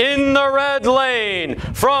left, in the red lane,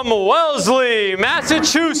 from Wellesley,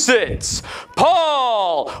 Massachusetts,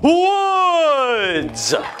 Paul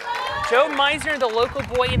Woods. Joe Meisner, the local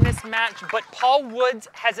boy in this match, but Paul Woods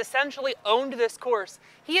has essentially owned this course.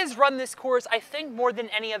 He has run this course, I think, more than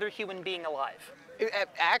any other human being alive.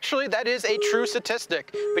 Actually, that is a true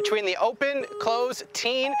statistic. Between the open, close,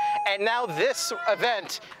 teen, and now this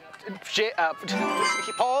event,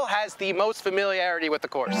 Paul has the most familiarity with the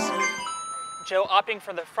course. Joe opting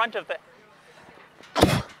for the front of the...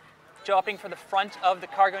 Joe opting for the front of the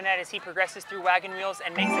cargo net as he progresses through wagon wheels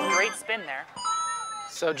and makes a great spin there.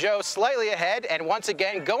 So Joe slightly ahead, and once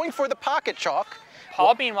again going for the pocket chalk.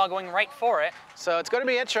 Paul meanwhile going right for it. So it's going to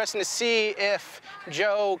be interesting to see if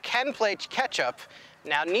Joe can play catch-up.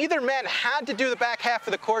 Now, neither man had to do the back half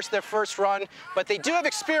of the course their first run, but they do have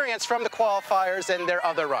experience from the qualifiers and their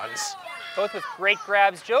other runs. Both with great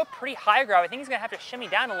grabs. Joe, pretty high grab. I think he's going to have to shimmy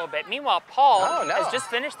down a little bit. Meanwhile, Paul has just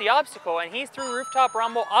finished the obstacle, and he's through rooftop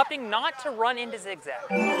rumble, opting not to run into zigzag.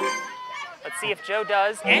 Let's see if Joe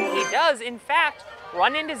does, and he does, in fact,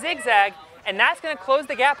 run into zigzag, and that's going to close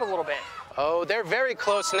the gap a little bit. Oh, they're very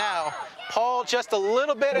close now. Paul just a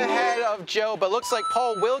little bit ahead of Joe, but looks like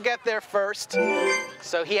Paul will get there first.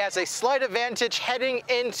 So he has a slight advantage heading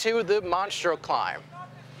into the Monstro climb.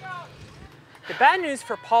 The bad news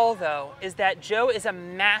for Paul, though, is that Joe is a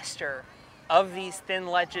master of these thin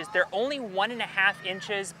ledges. They're only 1.5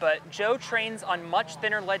 inches, but Joe trains on much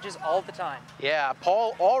thinner ledges all the time. Yeah,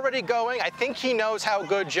 Paul already going. I think he knows how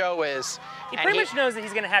good Joe is. He pretty much knows that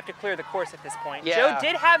he's going to have to clear the course at this point. Yeah. Joe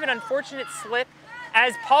did have an unfortunate slip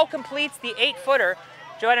as Paul completes the 8-footer.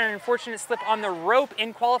 Joe had an unfortunate slip on the rope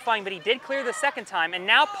in qualifying, but he did clear the second time. And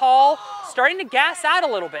now Paul starting to gas out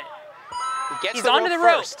a little bit. He's onto the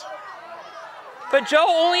rope. But Joe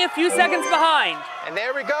only a few seconds behind. And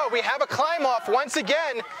there we go. We have a climb off once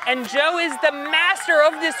again. And Joe is the master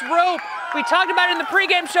of this rope. We talked about it in the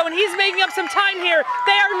pregame show, and he's making up some time here.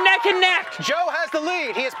 They are neck and neck. Joe has the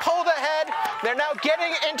lead. He has pulled ahead. They're now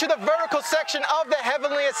getting into the vertical section of the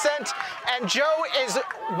Heavenly Ascent, and Joe is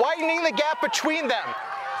widening the gap between them.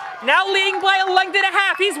 Now leading by 1.5 lengths.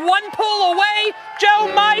 He's one pull away.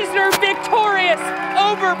 Joe Meisner victorious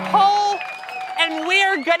over Paul. And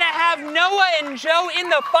we're gonna have Noah and Joe in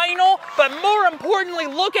the final, but more importantly,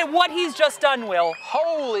 look at what he's just done, Will.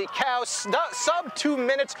 Holy cow, sub 2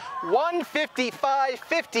 minutes,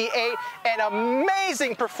 1:55.58, an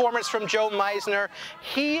amazing performance from Joe Meisner.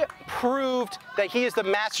 He proved that he is the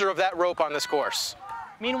master of that rope on this course.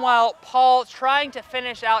 Meanwhile, Paul trying to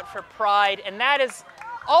finish out for pride, and that is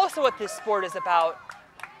also what this sport is about.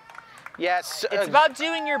 Yes. It's about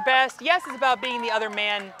doing your best. Yes, it's about being the other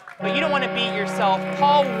man, but you don't want to beat yourself.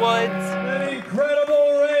 Paul Woods. An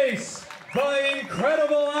incredible race by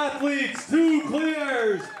incredible athletes, 2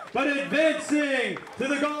 clears, but advancing to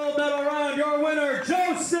the gold medal round, your winner,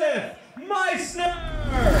 Joseph Meisner.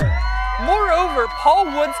 Moreover, Paul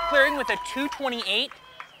Woods clearing with a 2:28.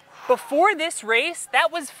 Before this race,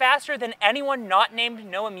 that was faster than anyone not named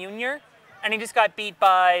Noah Munier, and he just got beat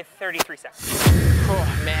by 33 seconds. Oh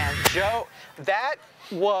man, Joe, that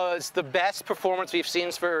was the best performance we've seen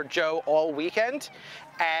for Joe all weekend,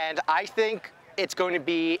 and I think it's going to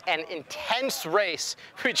be an intense race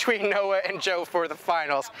between Noah and Joe for the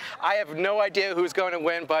finals. I have no idea who's going to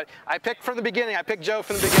win, but I picked from the beginning. I picked Joe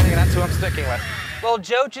from the beginning, and that's who I'm sticking with. Well,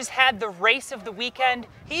 Joe just had the race of the weekend.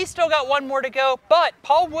 He's still got one more to go, but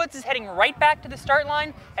Paul Woods is heading right back to the start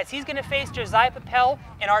line as he's going to face Josiah Papel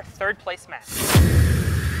in our 3rd place match.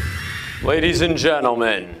 Ladies and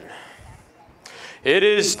gentlemen, it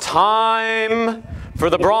is time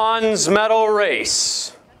for the bronze medal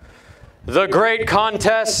race. The great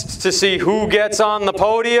contest to see who gets on the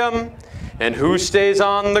podium and who stays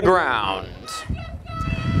on the ground.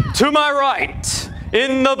 To my right,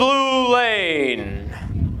 in the blue lane,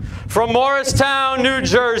 from Morristown, New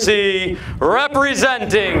Jersey,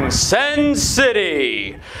 representing Sen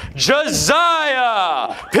City,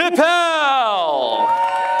 Josiah Papel.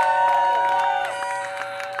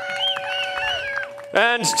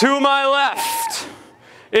 And to my left,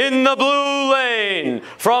 in the blue lane,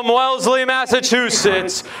 from Wellesley,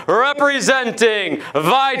 Massachusetts, representing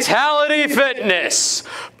Vitality Fitness,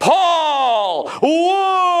 Paul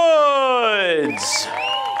Woods.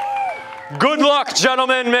 Good luck,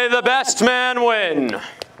 gentlemen. May the best man win.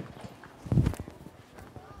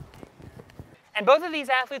 And both of these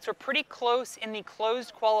athletes were pretty close in the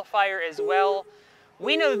closed qualifier as well.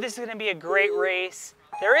 We know that this is going to be a great race.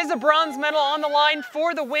 There is a bronze medal on the line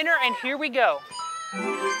for the winner, and here we go.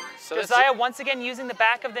 So Josiah once again using the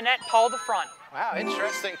back of the net, Paul the front. Wow,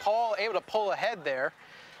 interesting. Paul able to pull ahead there.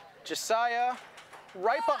 Josiah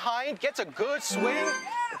right behind, gets a good swing,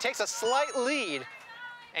 and takes a slight lead,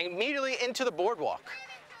 and immediately into the boardwalk.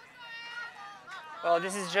 Well,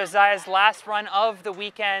 this is Josiah's last run of the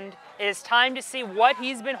weekend. It is time to see what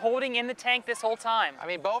he's been holding in the tank this whole time. I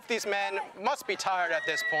mean, both these men must be tired at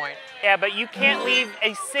this point. Yeah, but you can't leave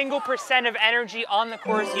a single % of energy on the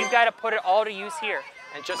course. You've got to put it all to use here.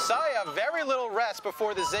 And Josiah, very little rest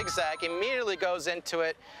before the zigzag, immediately goes into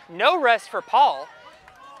it. No rest for Paul.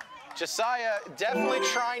 Josiah definitely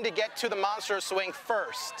trying to get to the monster swing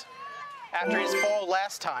first after his fall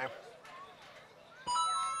last time.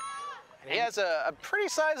 And he has a pretty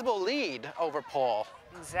sizable lead over Paul.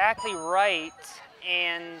 Exactly right.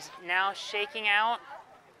 And now shaking out.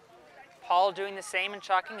 Paul doing the same and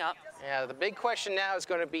chalking up. Yeah, the big question now is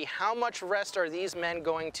going to be how much rest are these men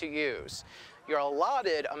going to use? You're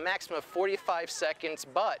allotted a maximum of 45 seconds,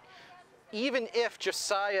 but even if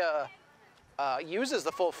Josiah uses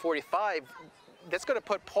the full 45, that's going to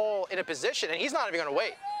put Paul in a position, and he's not even going to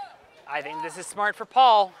wait. I think this is smart for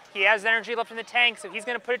Paul. He has energy left in the tank, so he's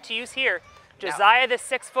going to put it to use here. Josiah, the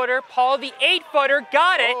 6-footer, Paul, the 8-footer,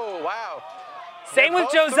 got it. Oh, wow. Same with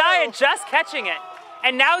Josiah, through. just catching it.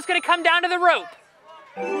 And now it's going to come down to the rope.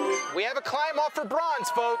 We have a climb off for bronze,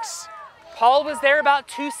 folks. Paul was there about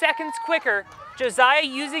 2 seconds quicker. Josiah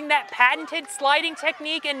using that patented sliding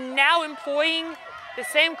technique and now employing the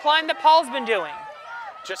same climb that Paul's been doing.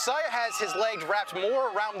 Josiah has his legs wrapped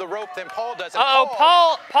more around the rope than Paul does.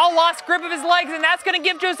 Paul lost grip of his legs, and that's going to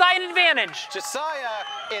give Josiah an advantage. Josiah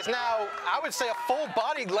is now, I would say, a full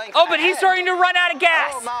body length Oh, but he's starting to run out of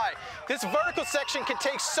gas. Oh, my. This vertical section can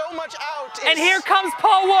take so much out. And here comes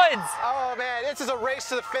Paul Woods. Oh, man, this is a race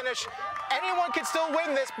to the finish. Anyone can still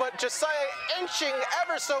win this, but Josiah inching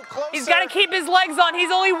ever so closer. He's got to keep his legs on.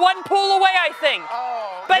 He's only 1 pull away, I think.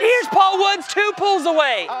 Oh, but here's Paul Woods, 2 pulls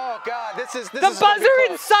away. Oh, God, this is the buzzer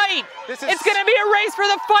in sight. It's going to be a race for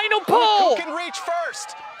the final pull. Who can reach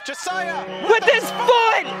first? Josiah. With his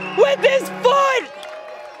foot. With his foot.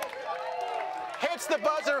 Hits the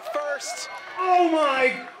buzzer first. Oh,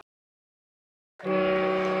 my.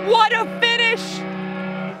 What a finish.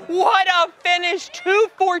 What a finish!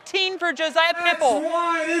 2:14 for Josiah Pipple. That's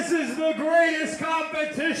why this is the greatest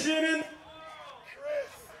competition in...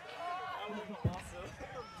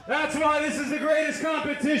 That's why this is the greatest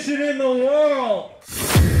competition in the world.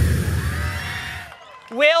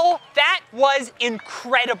 Will, that was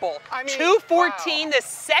incredible. I mean, 2:14, wow. The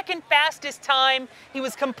second fastest time. He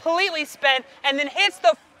was completely spent and then hits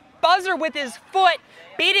the buzzer with his foot,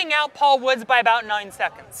 beating out Paul Woods by about 9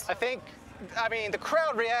 seconds. I mean, the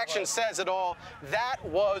crowd reaction says it all. That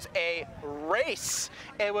was a race.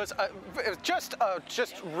 It was just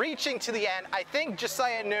reaching to the end. I think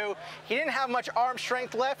Josiah knew he didn't have much arm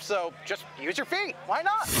strength left, so just use your feet. Why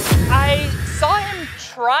not? I saw him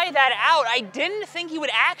try that out. I didn't think he would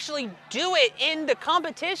actually do it in the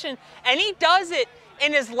competition, and he does it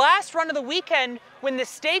in his last run of the weekend when the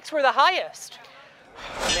stakes were the highest.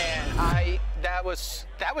 Man, that was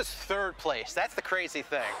third place. That's the crazy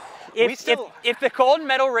thing. If the gold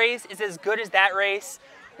medal race is as good as that race,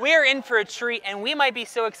 we are in for a treat, and we might be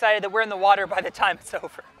so excited that we're in the water by the time it's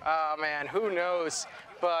over. Oh man, who knows?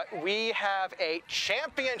 But we have a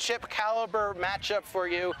championship caliber matchup for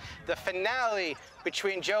you, the finale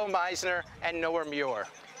between Joe Meisner and Noah Muir.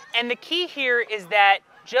 And the key here is that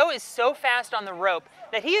Joe is so fast on the rope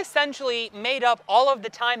that he essentially made up all of the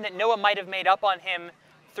time that Noah might have made up on him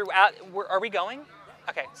throughout. Are we going?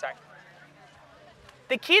 Okay, sorry.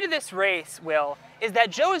 The key to this race, Will, is that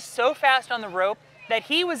Joe is so fast on the rope that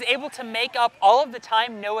he was able to make up all of the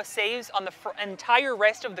time Noah saves on the entire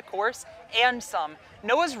rest of the course and some.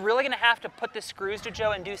 Noah's really going to have to put the screws to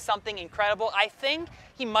Joe and do something incredible. I think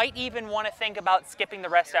he might even want to think about skipping the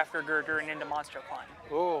rest after girder and into monster climb.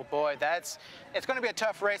 Oh boy, it's going to be a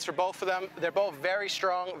tough race for both of them. They're both very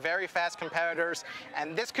strong, very fast competitors,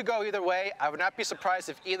 and this could go either way. I would not be surprised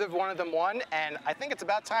if either one of them won, and I think it's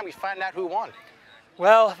about time we find out who won.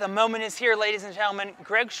 Well, the moment is here, ladies and gentlemen.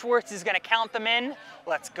 Greg Schwartz is going to count them in.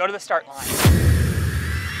 Let's go to the start line.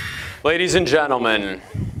 Ladies and gentlemen,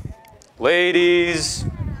 it is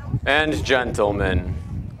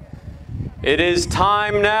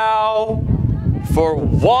time now for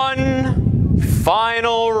one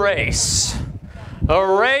final race. A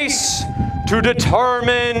race to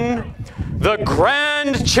determine the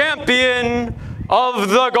grand champion of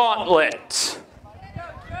the Gauntlet.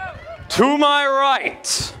 To my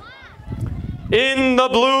right, in the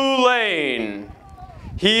blue lane,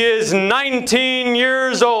 he is 19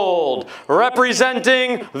 years old,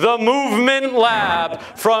 representing the Movement Lab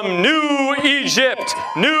from New Egypt,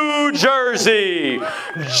 New Jersey,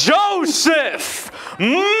 Joseph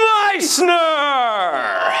Meisner.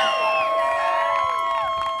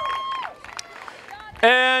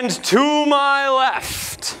 And to my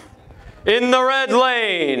left, in the red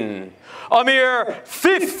lane, a mere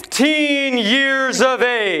 15 years of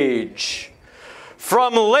age,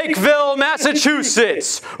 from Lakeville,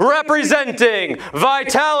 Massachusetts, representing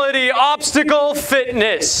Vitality Obstacle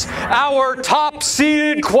Fitness, our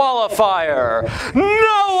top-seeded qualifier,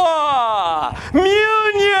 Noah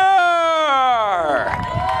Muir!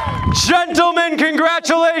 Gentlemen,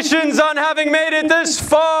 congratulations on having made it this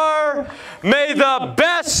far. May the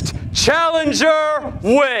best challenger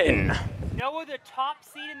win. Noah, the top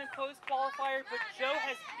seed in the closed qualifier, but Joe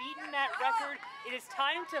has beaten that record. It is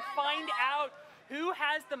time to find out who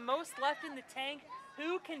has the most left in the tank,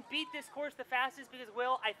 who can beat this course the fastest, because,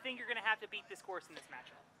 Will, I think you're going to have to beat this course in this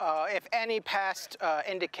matchup. If any past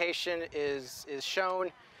indication is shown,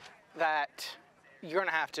 that you're going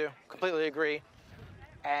to have to. Completely agree.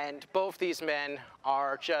 And both these men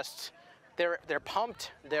are just, they're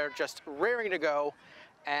pumped. They're just raring to go.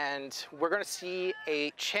 And we're going to see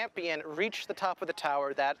a champion reach the top of the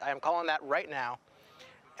tower. That I'm calling that right now.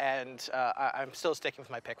 And I'm still sticking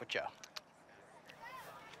with my pick with Joe.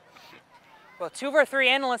 Well, 2 of our 3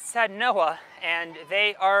 analysts had Noah, and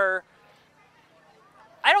they are,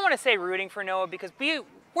 I don't want to say rooting for Noah, because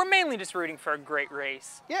we're mainly just rooting for a great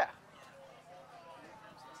race. Yeah.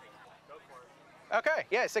 Okay,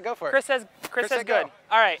 yeah, so go for it. Chris says good. Go.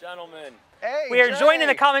 All right. Gentlemen. Hey, We are Jay. joined in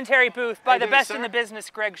the commentary booth by How you the doing, best sir? in the business,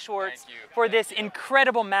 Greg Schwartz, Thank you. for this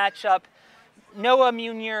incredible matchup. Noah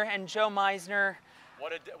Munier and Joe Meisner.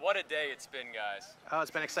 What a day it's been, guys. Oh,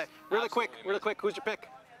 it's been exciting. Really quick, who's your pick?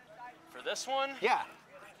 For this one, Yeah.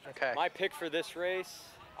 Okay. my pick for this race,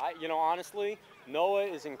 honestly, Noah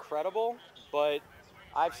is incredible, but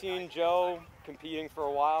I've seen Joe competing for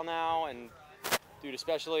a while now, and dude,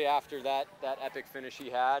 especially after that epic finish he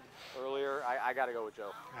had earlier, I got to go with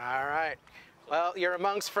Joe. All right. Well, you're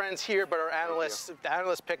amongst friends here, but our analysts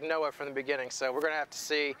picked Noah from the beginning, so we're gonna have to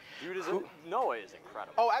see. Dude, Noah is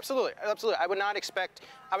incredible. Oh, absolutely, absolutely. I would not expect.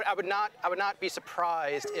 I would not be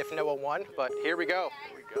surprised if Noah won. But here we go.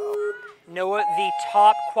 Here we go. Noah, the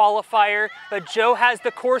top qualifier, but Joe has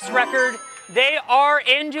the course record. They are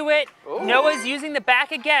into it. Ooh. Noah's using the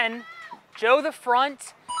back again. Joe the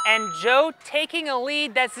front, and Joe taking a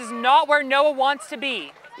lead. This is not where Noah wants to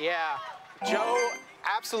be. Yeah, Joe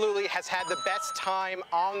absolutely has had the best time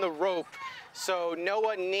on the rope. So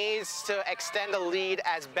Noah needs to extend the lead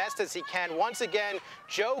as best as he can. Once again,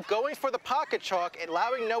 Joe going for the pocket chalk,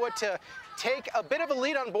 allowing Noah to take a bit of a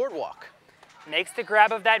lead on boardwalk. Makes the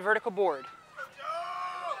grab of that vertical board.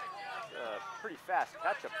 Pretty fast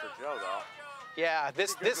catch-up for Joe, though. Yeah,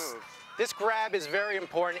 this grab is very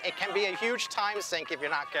important. It can be a huge time sink if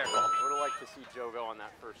you're not careful. I would have liked to see Joe go on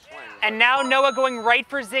that first swing. And now Noah going right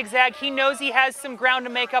for zigzag. He knows he has some ground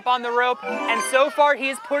to make up on the rope, and so far he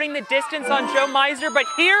is putting the distance on Joe Meisner, but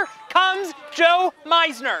here comes Joe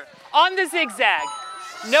Meisner on the zigzag.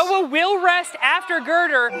 Noah will rest after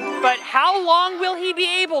girder, but how long will he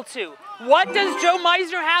be able to? What does Joe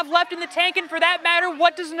Meisner have left in the tank, and for that matter,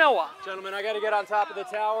 what does Noah? Gentlemen, I got to get on top of the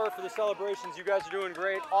tower for the celebrations. You guys are doing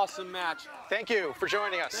great. Awesome match. Thank you for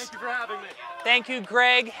joining us. Thank you for having me. Thank you,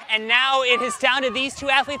 Greg. And now it is down to these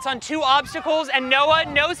 2 athletes on 2 obstacles, and Noah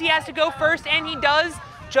knows he has to go first, and he does.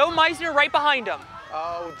 Joe Meisner right behind him.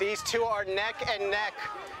 Oh, these 2 are neck and neck,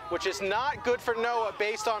 which is not good for Noah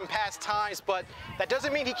based on past times, but that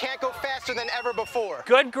doesn't mean he can't go faster than ever before.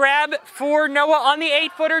 Good grab for Noah on the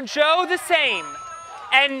 8-footer. Joe the same.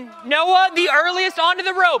 And Noah the earliest onto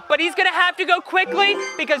the rope, but he's gonna have to go quickly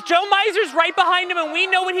because Joe Meisner's right behind him, and we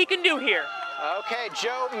know what he can do here. Okay,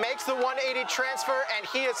 Joe makes the 180 transfer, and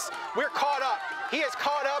we're caught up. He is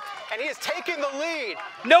caught up, and he is taking the lead.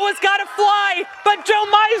 Noah's gotta fly, but Joe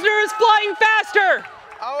Meisner is flying faster.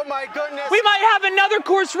 Oh my goodness. We might have another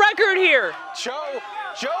course record here. Joe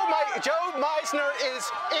Meisner is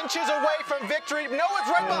inches away from victory. Noah's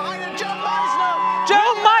right behind him. Joe Meisner.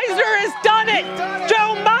 Joe Meisner has done it. done it.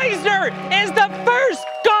 Joe Meisner is the first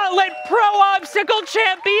Gauntlet Pro Obstacle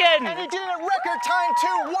Champion. And he did a record time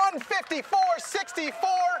too, 1:54.64.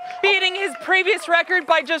 Beating his previous record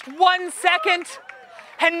by just 1 second.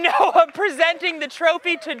 And Noah presenting the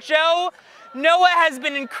trophy to Joe. Noah has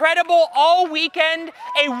been incredible all weekend.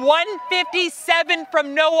 A 1:57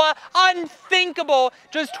 from Noah, unthinkable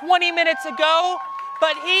just 20 minutes ago.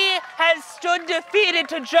 But he has stood defeated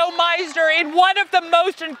to Joe Meisner in one of the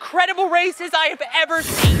most incredible races I have ever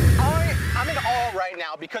seen. I'm in awe right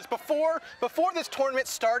now because before this tournament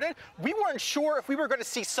started, we weren't sure if we were going to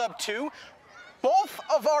see sub 2. Both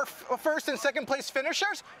of our first and second place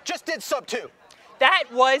finishers just did sub 2.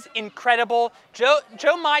 That was incredible. Joe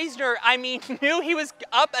Meisner, knew he was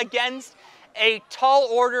up against a tall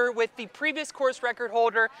order with the previous course record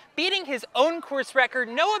holder, beating his own course record,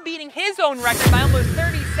 Noah beating his own record by almost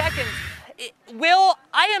 30 seconds. Will,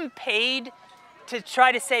 I am paid to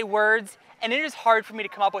try to say words, and it is hard for me to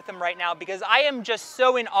come up with them right now because I am just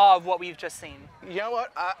so in awe of what we've just seen. You know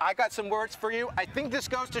what? I got some words for you. I think this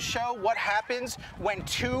goes to show what happens when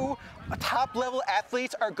two top-level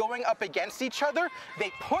athletes are going up against each other.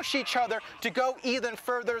 They push each other to go even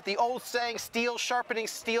further. The old saying, steel sharpening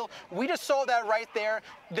steel. We just saw that right there.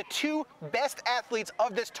 The two best athletes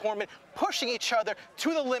of this tournament pushing each other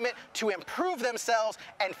to the limit to improve themselves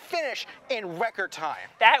and finish in record time.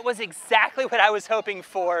 That was exactly what I was hoping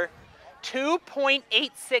for.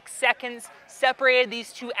 2.86 seconds separated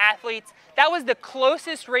these two athletes. That was the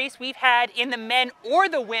closest race we've had in the men or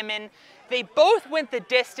the women. They both went the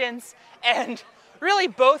distance, and really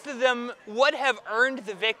both of them would have earned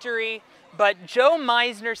the victory, but Joe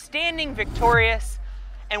Meisner standing victorious,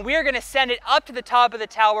 and we are going to send it up to the top of the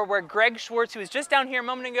tower where Greg Schwartz, who was just down here a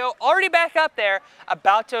moment ago, already back up there,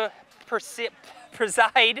 about to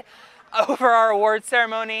preside over our award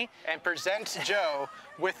ceremony. And present Joe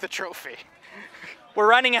with the trophy. We're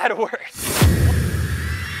running out of words.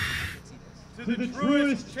 To the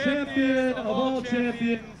truest champion of all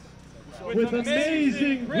champions, with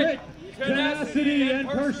amazing grit, tenacity, and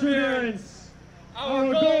perseverance,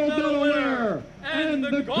 our gold medal winner and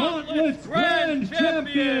the Gauntlet's grand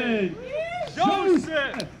champion,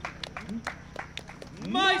 Joseph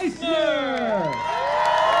Meisner!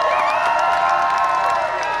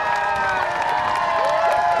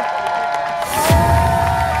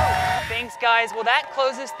 Thanks, guys. Well, that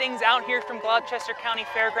closes things out here from Gloucester County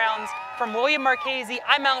Fairgrounds. From William Marchese,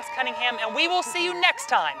 I'm Alex Cunningham, and we will see you next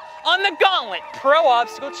time on the Gauntlet Pro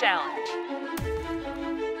Obstacle Challenge.